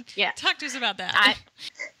 Yeah. Talk to us about that.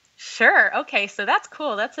 Sure. Okay. So that's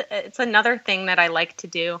cool. It's another thing that I like to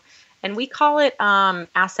do, and we call it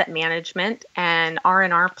asset management and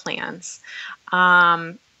R&R plans.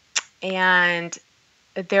 And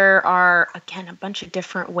there are, again, a bunch of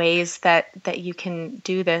different ways that you can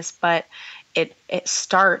do this, but it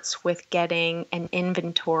starts with getting an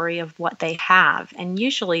inventory of what they have. And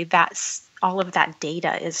usually all of that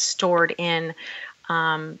data is stored in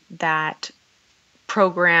that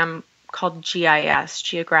program called GIS,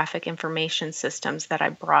 Geographic Information Systems, that I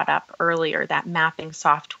brought up earlier, that mapping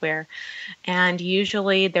software. And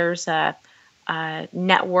usually there's a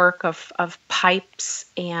network of pipes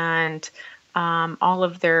and all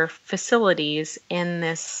of their facilities in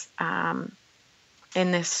this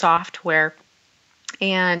software,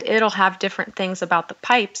 and it'll have different things about the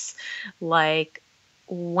pipes, like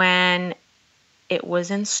when it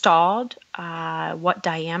was installed, what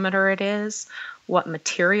diameter it is, what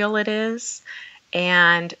material it is.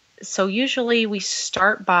 And so usually we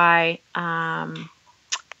start by going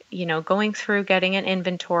through, getting an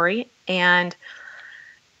inventory, and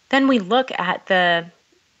then we look at the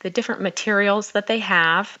different materials that they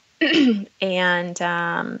have,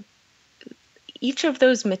 and each of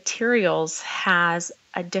those materials has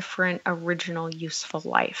a different original useful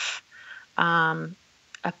life.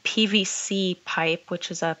 A PVC pipe,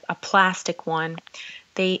 which is a plastic one,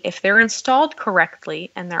 if they're installed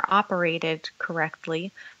correctly and they're operated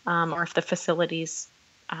correctly, or if the facilities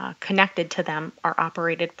connected to them are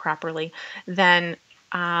operated properly, then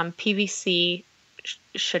PVC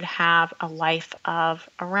should have a life of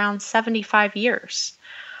around 75 years.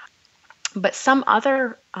 But some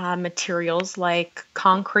other materials like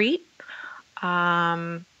concrete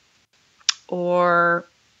or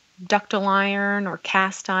ductile iron or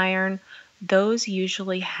cast iron, those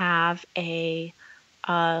usually have a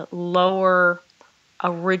lower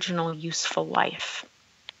original useful life.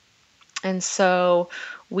 And so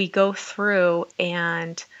we go through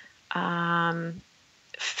and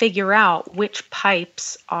figure out which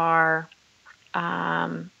pipes are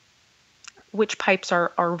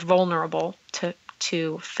vulnerable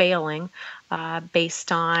to failing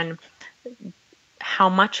based on how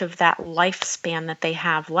much of that lifespan that they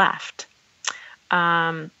have left.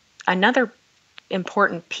 Another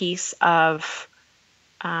important piece of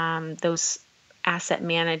those asset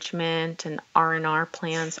management and R&R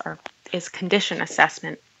plans is condition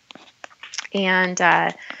assessment. And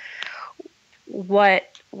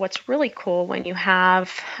what's really cool when you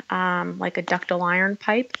have like a ductile iron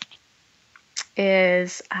pipe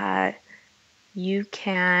is you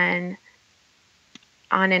can,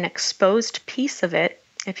 on an exposed piece of it,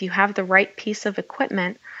 if you have the right piece of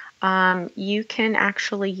equipment, you can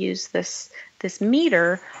actually use this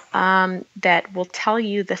meter that will tell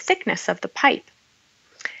you the thickness of the pipe.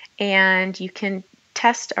 And you can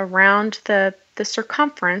test around the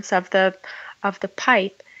circumference of the of the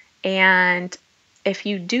pipe. And if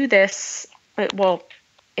you do this, well,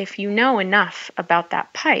 if you know enough about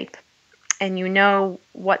that pipe and you know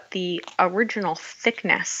what the original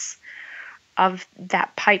thickness of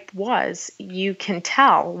that pipe was, you can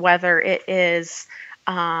tell whether it is,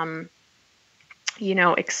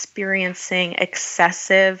 experiencing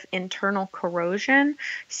excessive internal corrosion.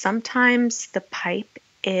 Sometimes the pipe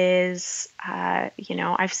is,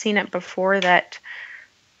 I've seen it before that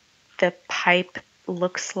the pipe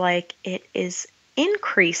looks like it is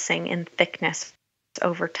increasing in thickness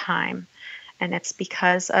over time. And it's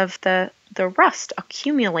because of the rust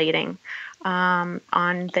accumulating on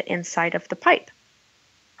the inside of the pipe.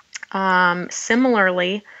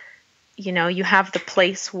 Similarly, you have the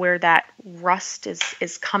place where that rust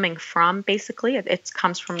is coming from. Basically, it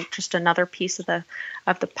comes from just another piece of the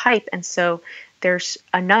pipe, and so there's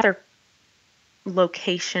another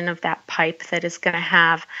location of that pipe that is going to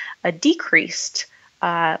have a decreased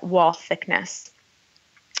wall thickness.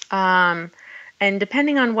 And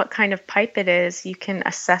depending on what kind of pipe it is, you can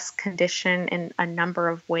assess condition in a number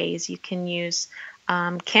of ways. You can use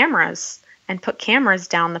cameras and put cameras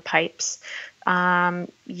down the pipes.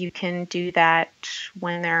 You can do that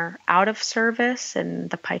when they're out of service and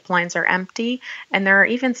the pipelines are empty. And there are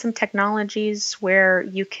even some technologies where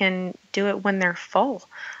you can do it when they're full.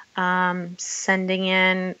 Sending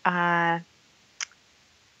in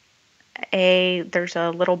there's a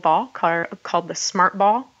little ball called the Smart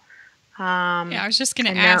Ball. I was just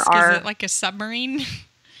going to ask, is it like a submarine?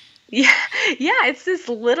 Yeah, it's this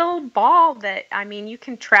little ball that, you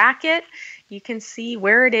can track it. You can see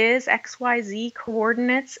where it is, XYZ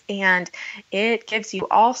coordinates, and it gives you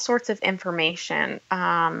all sorts of information.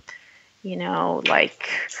 I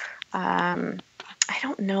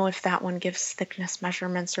don't know if that one gives thickness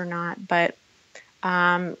measurements or not, but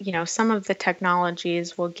some of the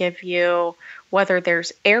technologies will give you whether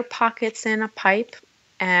there's air pockets in a pipe,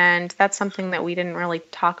 and that's something that we didn't really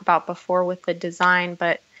talk about before with the design,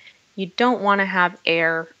 but you don't want to have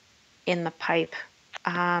air in the pipe,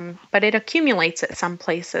 but it accumulates at some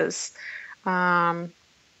places. And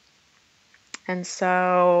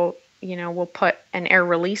so, we'll put an air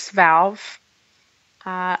release valve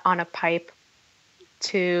on a pipe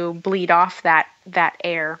to bleed off that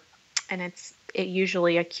air, and it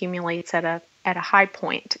usually accumulates at a high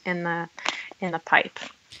point in the pipe.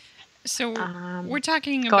 So we're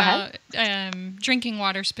talking about drinking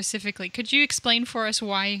water specifically. Could you explain for us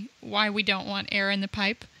why we don't want air in the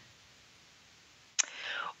pipe?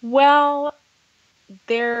 Well,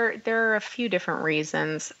 there are a few different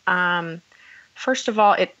reasons. First of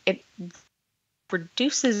all, it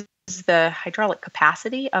reduces the hydraulic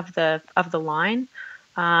capacity of the line.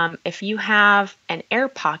 If you have an air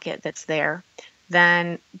pocket that's there,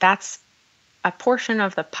 then that's a portion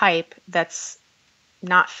of the pipe that's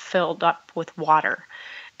not filled up with water.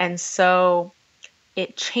 And so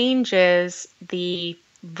it changes the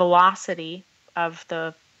velocity of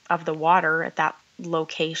the water at that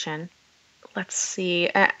location. Let's see.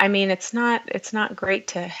 It's not great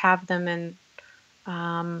to have them in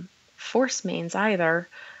force mains either.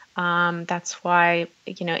 That's why,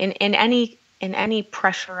 in any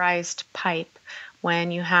pressurized pipe,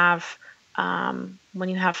 when you have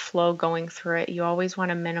flow going through it, you always want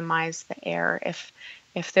to minimize the air.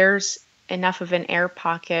 If there's enough of an air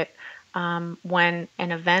pocket, when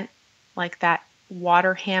an event like that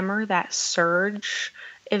water hammer, that surge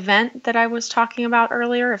event that I was talking about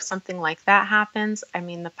earlier, if something like that happens,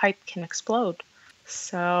 the pipe can explode.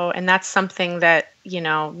 So, and that's something that,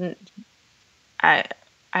 I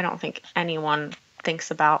don't think anyone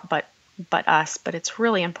thinks about but us, but it's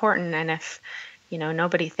really important. And if,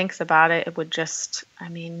 nobody thinks about it, it would just,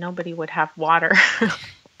 nobody would have water.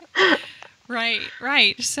 Right.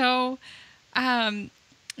 So,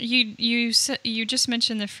 you just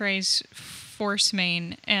mentioned the phrase force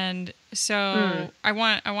main, and so I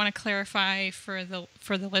want to clarify for the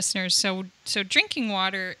listeners. So drinking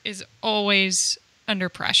water is always under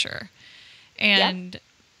pressure, and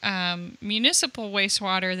municipal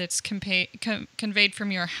wastewater that's conveyed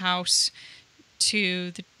from your house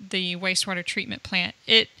to the wastewater treatment plant,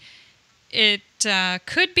 it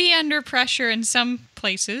could be under pressure in some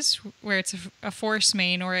places where it's a force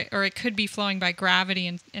main, or it could be flowing by gravity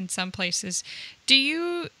in some places. Do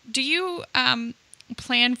you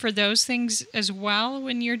plan for those things as well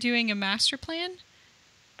when you're doing a master plan?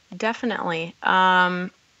 Definitely.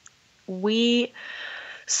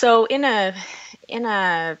 So in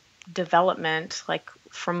a development, like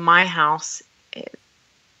from my house,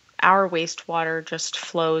 our wastewater just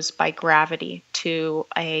flows by gravity to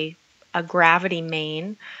a gravity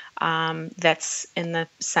main that's in the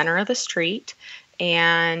center of the street,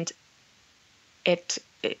 and it,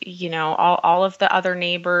 all of the other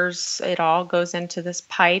neighbors, it all goes into this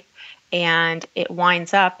pipe, and it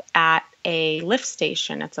winds up at a lift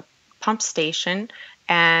station. It's a pump station,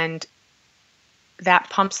 and that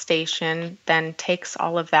pump station then takes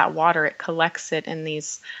all of that water. It collects it in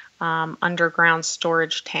these underground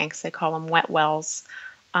storage tanks. They call them wet wells.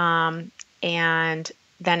 And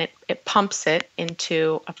then it pumps it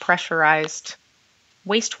into a pressurized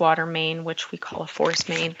wastewater main, which we call a force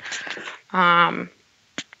main.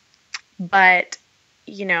 But,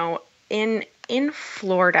 in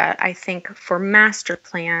Florida, I think for master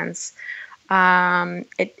plans,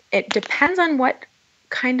 it depends on what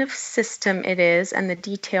kind of system it is and the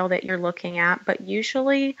detail that you're looking at. But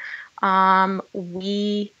usually,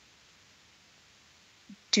 we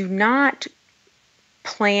do not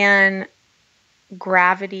plan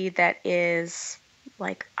gravity that is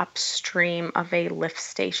like upstream of a lift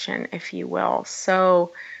station, if you will.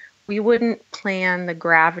 So we wouldn't plan the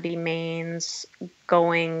gravity mains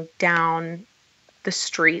going down the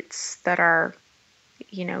streets that are,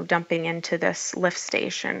 dumping into this lift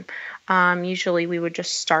station. Usually we would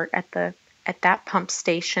just start at that pump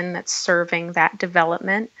station that's serving that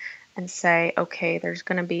development and say, okay, there's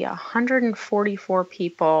going to be 144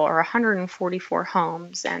 people or 144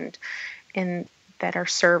 homes and that are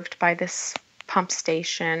served by this pump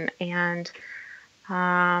station, and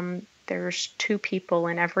there's 2 people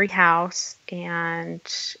in every house, and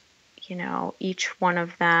each one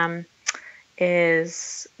of them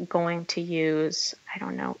is going to use,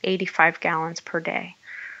 85 gallons per day.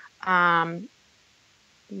 And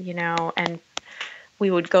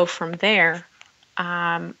we would go from there.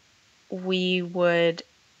 We would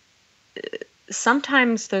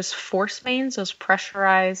sometimes those force mains, those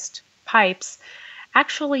pressurized pipes,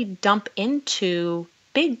 actually dump into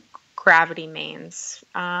big gravity mains.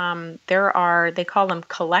 They call them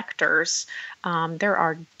collectors. There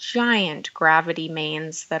are giant gravity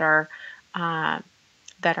mains that are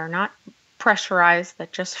not pressurized,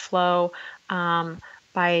 that just flow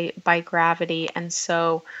by gravity. And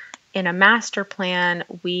so in a master plan,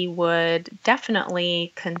 we would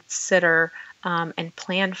definitely consider and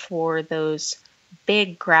plan for those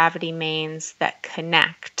big gravity mains that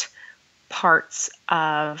connect parts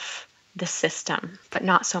of the system, but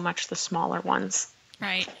not so much the smaller ones.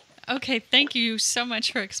 Right. Okay. Thank you so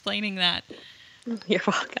much for explaining that. You're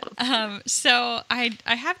welcome. So I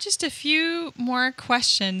have just a few more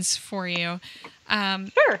questions for you.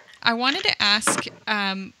 Sure. I wanted to ask,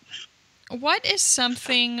 what is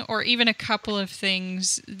something or even a couple of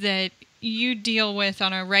things that you deal with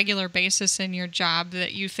on a regular basis in your job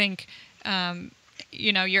that you think,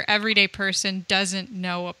 your everyday person doesn't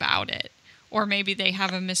know about it, or maybe they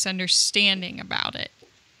have a misunderstanding about it?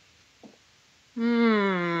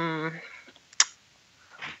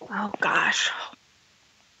 Oh gosh.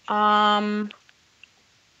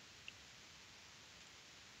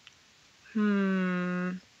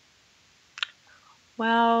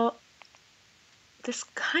 Well, this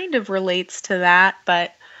kind of relates to that,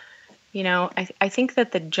 but I think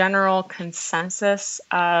that the general consensus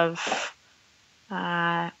of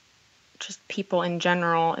just people in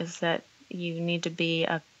general is that you need to be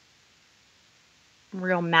a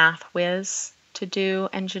real math whiz to do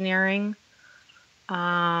engineering.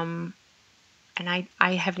 And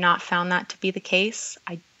I have not found that to be the case.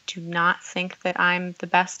 I do not think that I'm the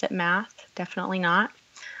best at math. Definitely not.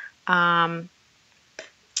 But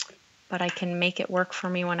I can make it work for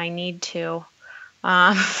me when I need to.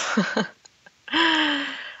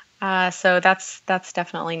 So that's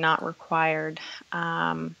definitely not required.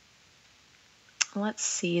 Let's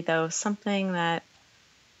see, though, something that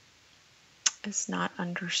is not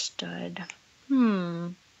understood.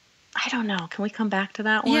 I don't know. Can we come back to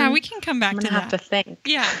that one? Yeah, we can come back to that. I'm gonna have to think.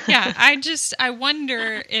 Yeah. I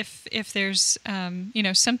wonder if there's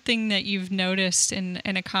something that you've noticed in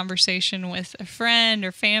a conversation with a friend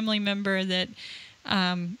or family member that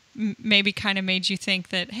maybe kind of made you think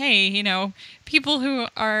that, hey, people who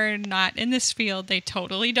are not in this field, they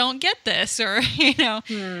totally don't get this, or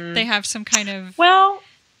they have some kind of. Well,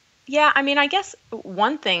 yeah. I guess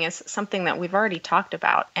one thing is something that we've already talked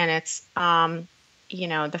about, and it's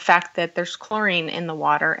the fact that there's chlorine in the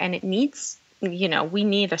water, and it needs, we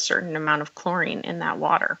need a certain amount of chlorine in that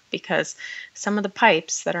water because some of the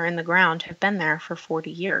pipes that are in the ground have been there for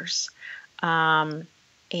 40 years. And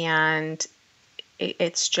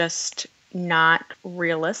it's just not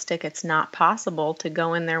realistic. It's not possible to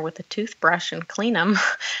go in there with a toothbrush and clean them.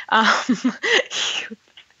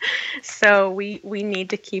 So we need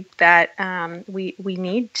to keep that. We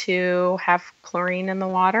need to have chlorine in the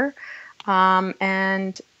water,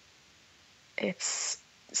 and it's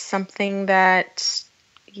something that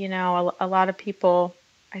a lot of people,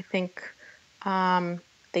 I think,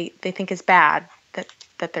 they think is bad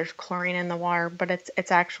that there's chlorine in the water, but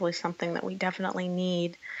it's actually something that we definitely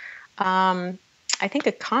need. Um, I think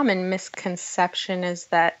a common misconception is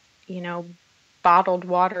that bottled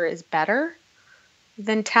water is better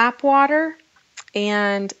than tap water,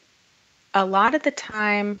 and a lot of the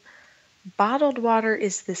time, bottled water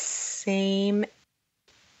is the same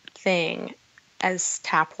thing as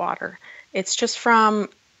tap water. It's just from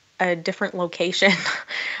a different location.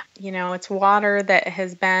 It's water that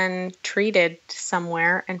has been treated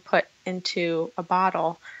somewhere and put into a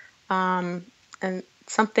bottle. And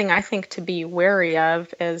something I think to be wary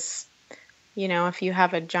of is, if you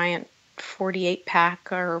have a giant 48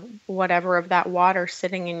 pack or whatever of that water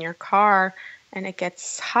sitting in your car and it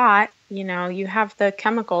gets hot, you have the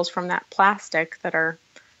chemicals from that plastic that are,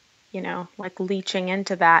 like leaching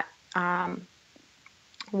into that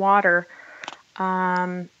water.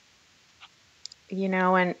 And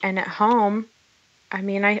at home, I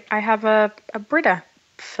mean, I have a Brita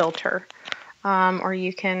filter, or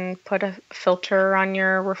you can put a filter on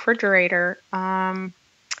your refrigerator, and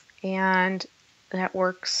that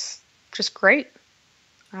works just great.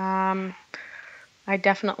 Um, I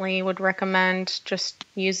definitely would recommend just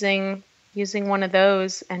using one of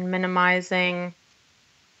those and minimizing,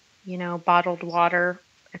 bottled water,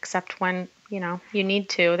 except when, you need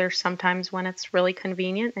to. There's sometimes when it's really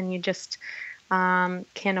convenient and you just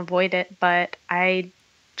can't avoid it. But I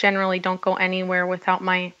generally don't go anywhere without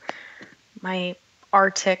my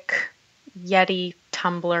Arctic Yeti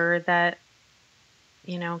tumbler that,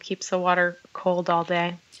 keeps the water cold all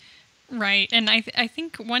day. Right. And I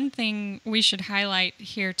think one thing we should highlight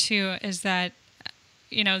here, too, is that,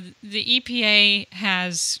 the EPA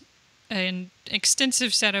has an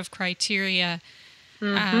extensive set of criteria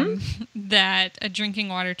that a drinking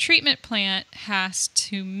water treatment plant has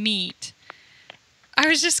to meet. I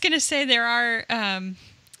was just going to say there are,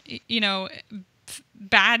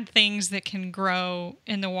 bad things that can grow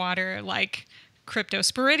in the water, like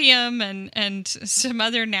cryptosporidium and some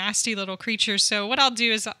other nasty little creatures. So what I'll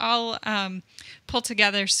do is I'll pull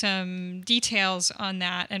together some details on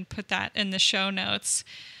that and put that in the show notes.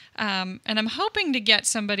 And I'm hoping to get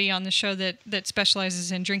somebody on the show that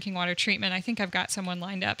specializes in drinking water treatment. I think I've got someone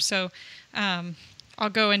lined up. So I'll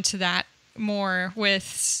go into that more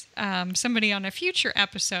with somebody on a future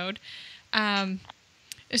episode.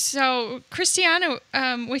 So, Kristiana,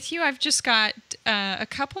 with you, I've just got a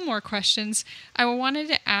couple more questions. I wanted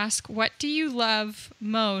to ask, what do you love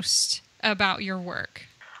most about your work?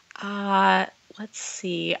 Let's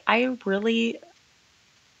see. I really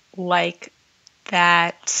like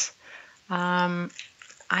that I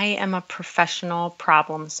am a professional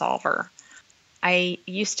problem solver. I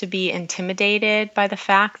used to be intimidated by the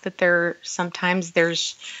fact that sometimes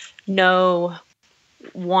there's no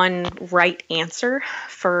one right answer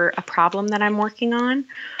for a problem that I'm working on.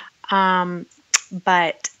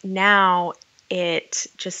 But now it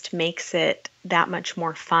just makes it that much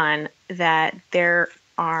more fun that there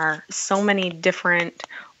are so many different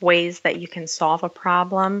ways that you can solve a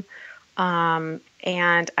problem.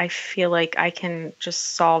 And I feel like I can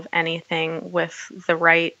just solve anything with the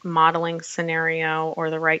right modeling scenario or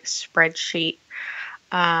the right spreadsheet.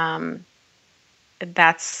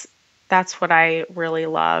 That's what I really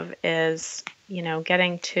love is,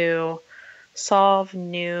 getting to solve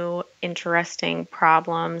new, interesting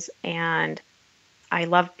problems. And I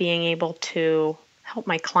love being able to help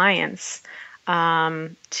my clients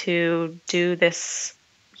to do this,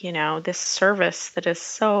 this service that is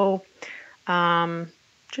so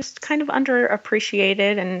just kind of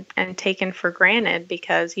underappreciated and taken for granted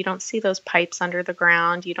because you don't see those pipes under the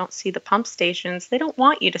ground. You don't see the pump stations. They don't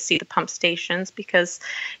want you to see the pump stations because,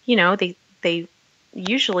 they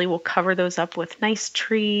usually will cover those up with nice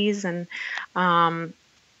trees and,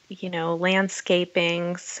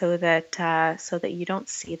 landscaping so that you don't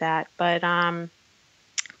see that. But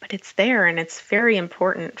it's there and it's very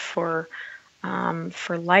important for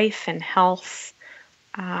life and health.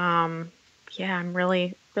 I'm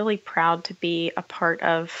really, really proud to be a part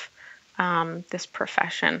of this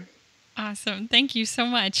profession. Awesome. Thank you so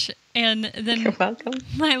much. And then You're welcome.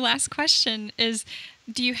 My last question is,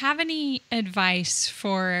 do you have any advice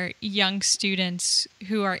for young students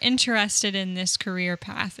who are interested in this career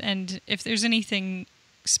path? And if there's anything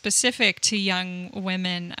specific to young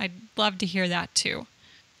women, I'd love to hear that too.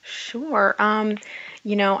 Sure. I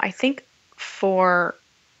think for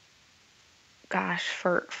gosh,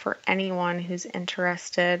 for anyone who's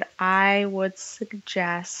interested, I would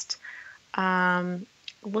suggest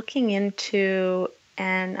looking into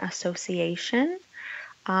an association.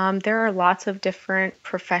 There are lots of different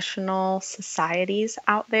professional societies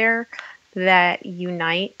out there that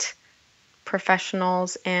unite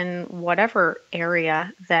professionals in whatever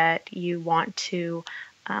area that you want to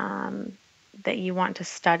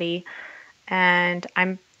study. And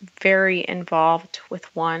I'm very involved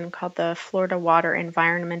with one called the Florida Water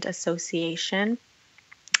Environment Association.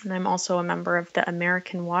 And I'm also a member of the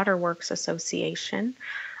American Water Works Association.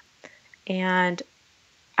 And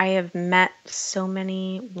I have met so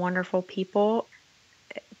many wonderful people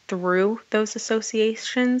through those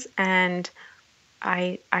associations, and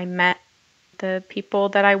I met the people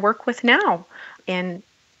that I work with now in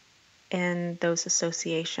those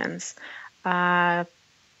associations.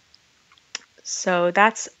 So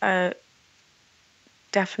that's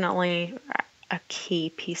definitely a key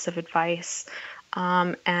piece of advice.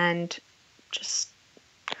 And just,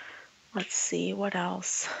 let's see, what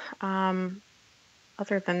else?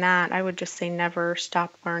 Other than that, I would just say never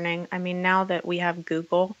stop learning. I mean, now that we have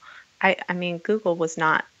Google, I mean, Google was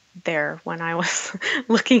not there when I was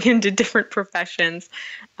looking into different professions.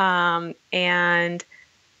 And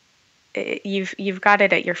you've got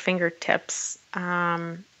it at your fingertips.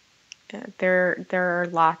 There are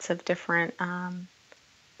lots of different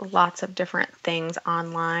things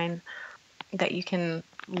online that you can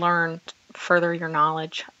learn, further your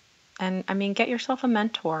knowledge. And I mean, get yourself a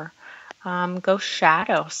mentor. Go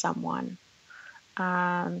shadow someone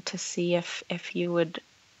to see if you would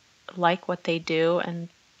like what they do, and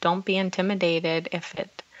don't be intimidated if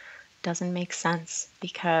it doesn't make sense,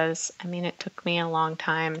 because I mean, it took me a long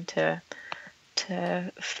time to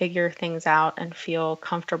figure things out and feel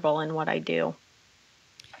comfortable in what I do.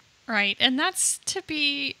 Right, and that's to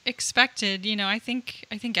be expected. You know, I think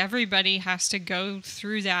everybody has to go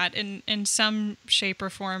through that in some shape or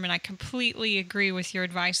form, and I completely agree with your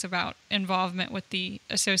advice about involvement with the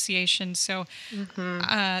association. So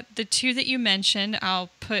the two that you mentioned, I'll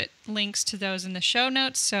put links to those in the show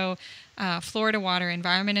notes. So Florida Water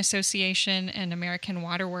Environment Association and American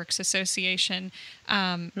Water Works Association.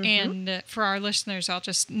 And for our listeners, I'll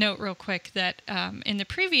just note real quick that in the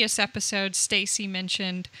previous episode, Stacy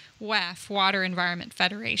mentioned WEF, Water Environment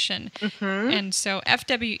Federation. And so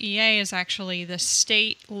FWEA is actually the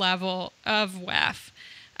state level of WEF.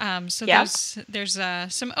 So there's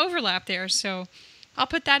some overlap there. So I'll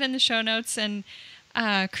put that in the show notes. And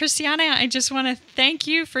Kristiana, I just want to thank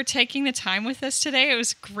you for taking the time with us today. It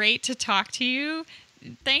was great to talk to you.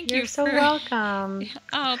 You're so welcome.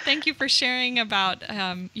 Oh, thank you for sharing about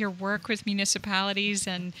your work with municipalities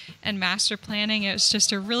and master planning. It was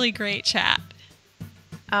just a really great chat.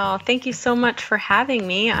 Oh, thank you so much for having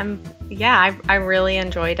me. I really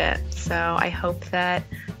enjoyed it. So I hope that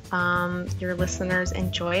your listeners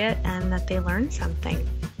enjoy it and that they learn something.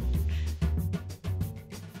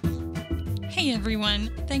 Hey everyone,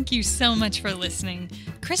 thank you so much for listening.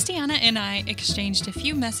 Kristiana and I exchanged a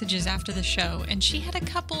few messages after the show, and she had a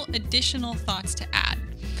couple additional thoughts to add.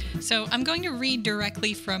 So I'm going to read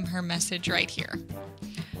directly from her message right here.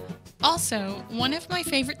 Also, one of my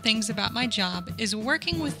favorite things about my job is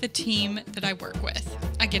working with the team that I work with.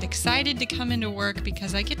 I get excited to come into work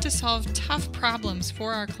because I get to solve tough problems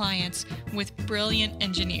for our clients with brilliant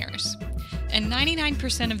engineers. And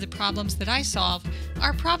 99% of the problems that I solve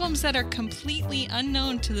are problems that are completely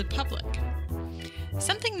unknown to the public.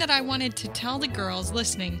 Something that I wanted to tell the girls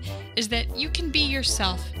listening is that you can be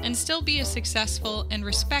yourself and still be a successful and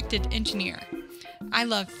respected engineer. I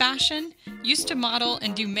love fashion, used to model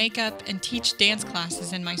and do makeup and teach dance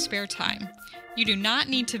classes in my spare time. You do not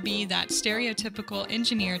need to be that stereotypical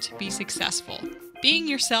engineer to be successful. Being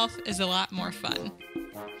yourself is a lot more fun.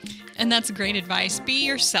 And that's great advice. Be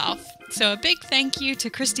yourself. So a big thank you to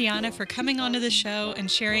Kristiana for coming onto the show and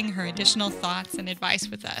sharing her additional thoughts and advice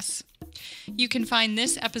with us. You can find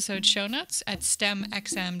this episode's show notes at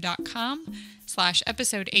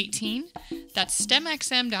STEMxm.com/episode 18. That's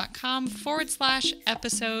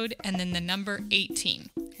STEMxm.com/episode and then the number 18,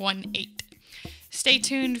 18. Stay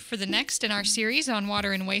tuned for the next in our series on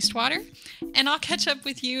water and wastewater, and I'll catch up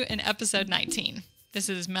with you in episode 19. This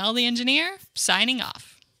is Mel the Engineer, signing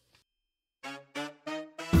off.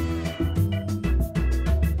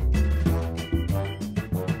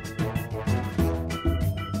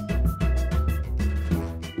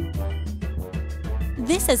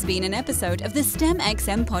 This has been an episode of the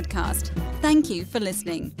STEMxm podcast. Thank you for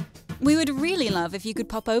listening. We would really love if you could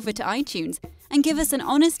pop over to iTunes and give us an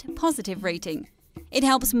honest, positive rating. It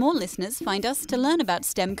helps more listeners find us to learn about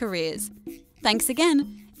STEM careers. Thanks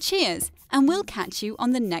again. Cheers, and we'll catch you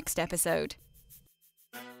on the next episode.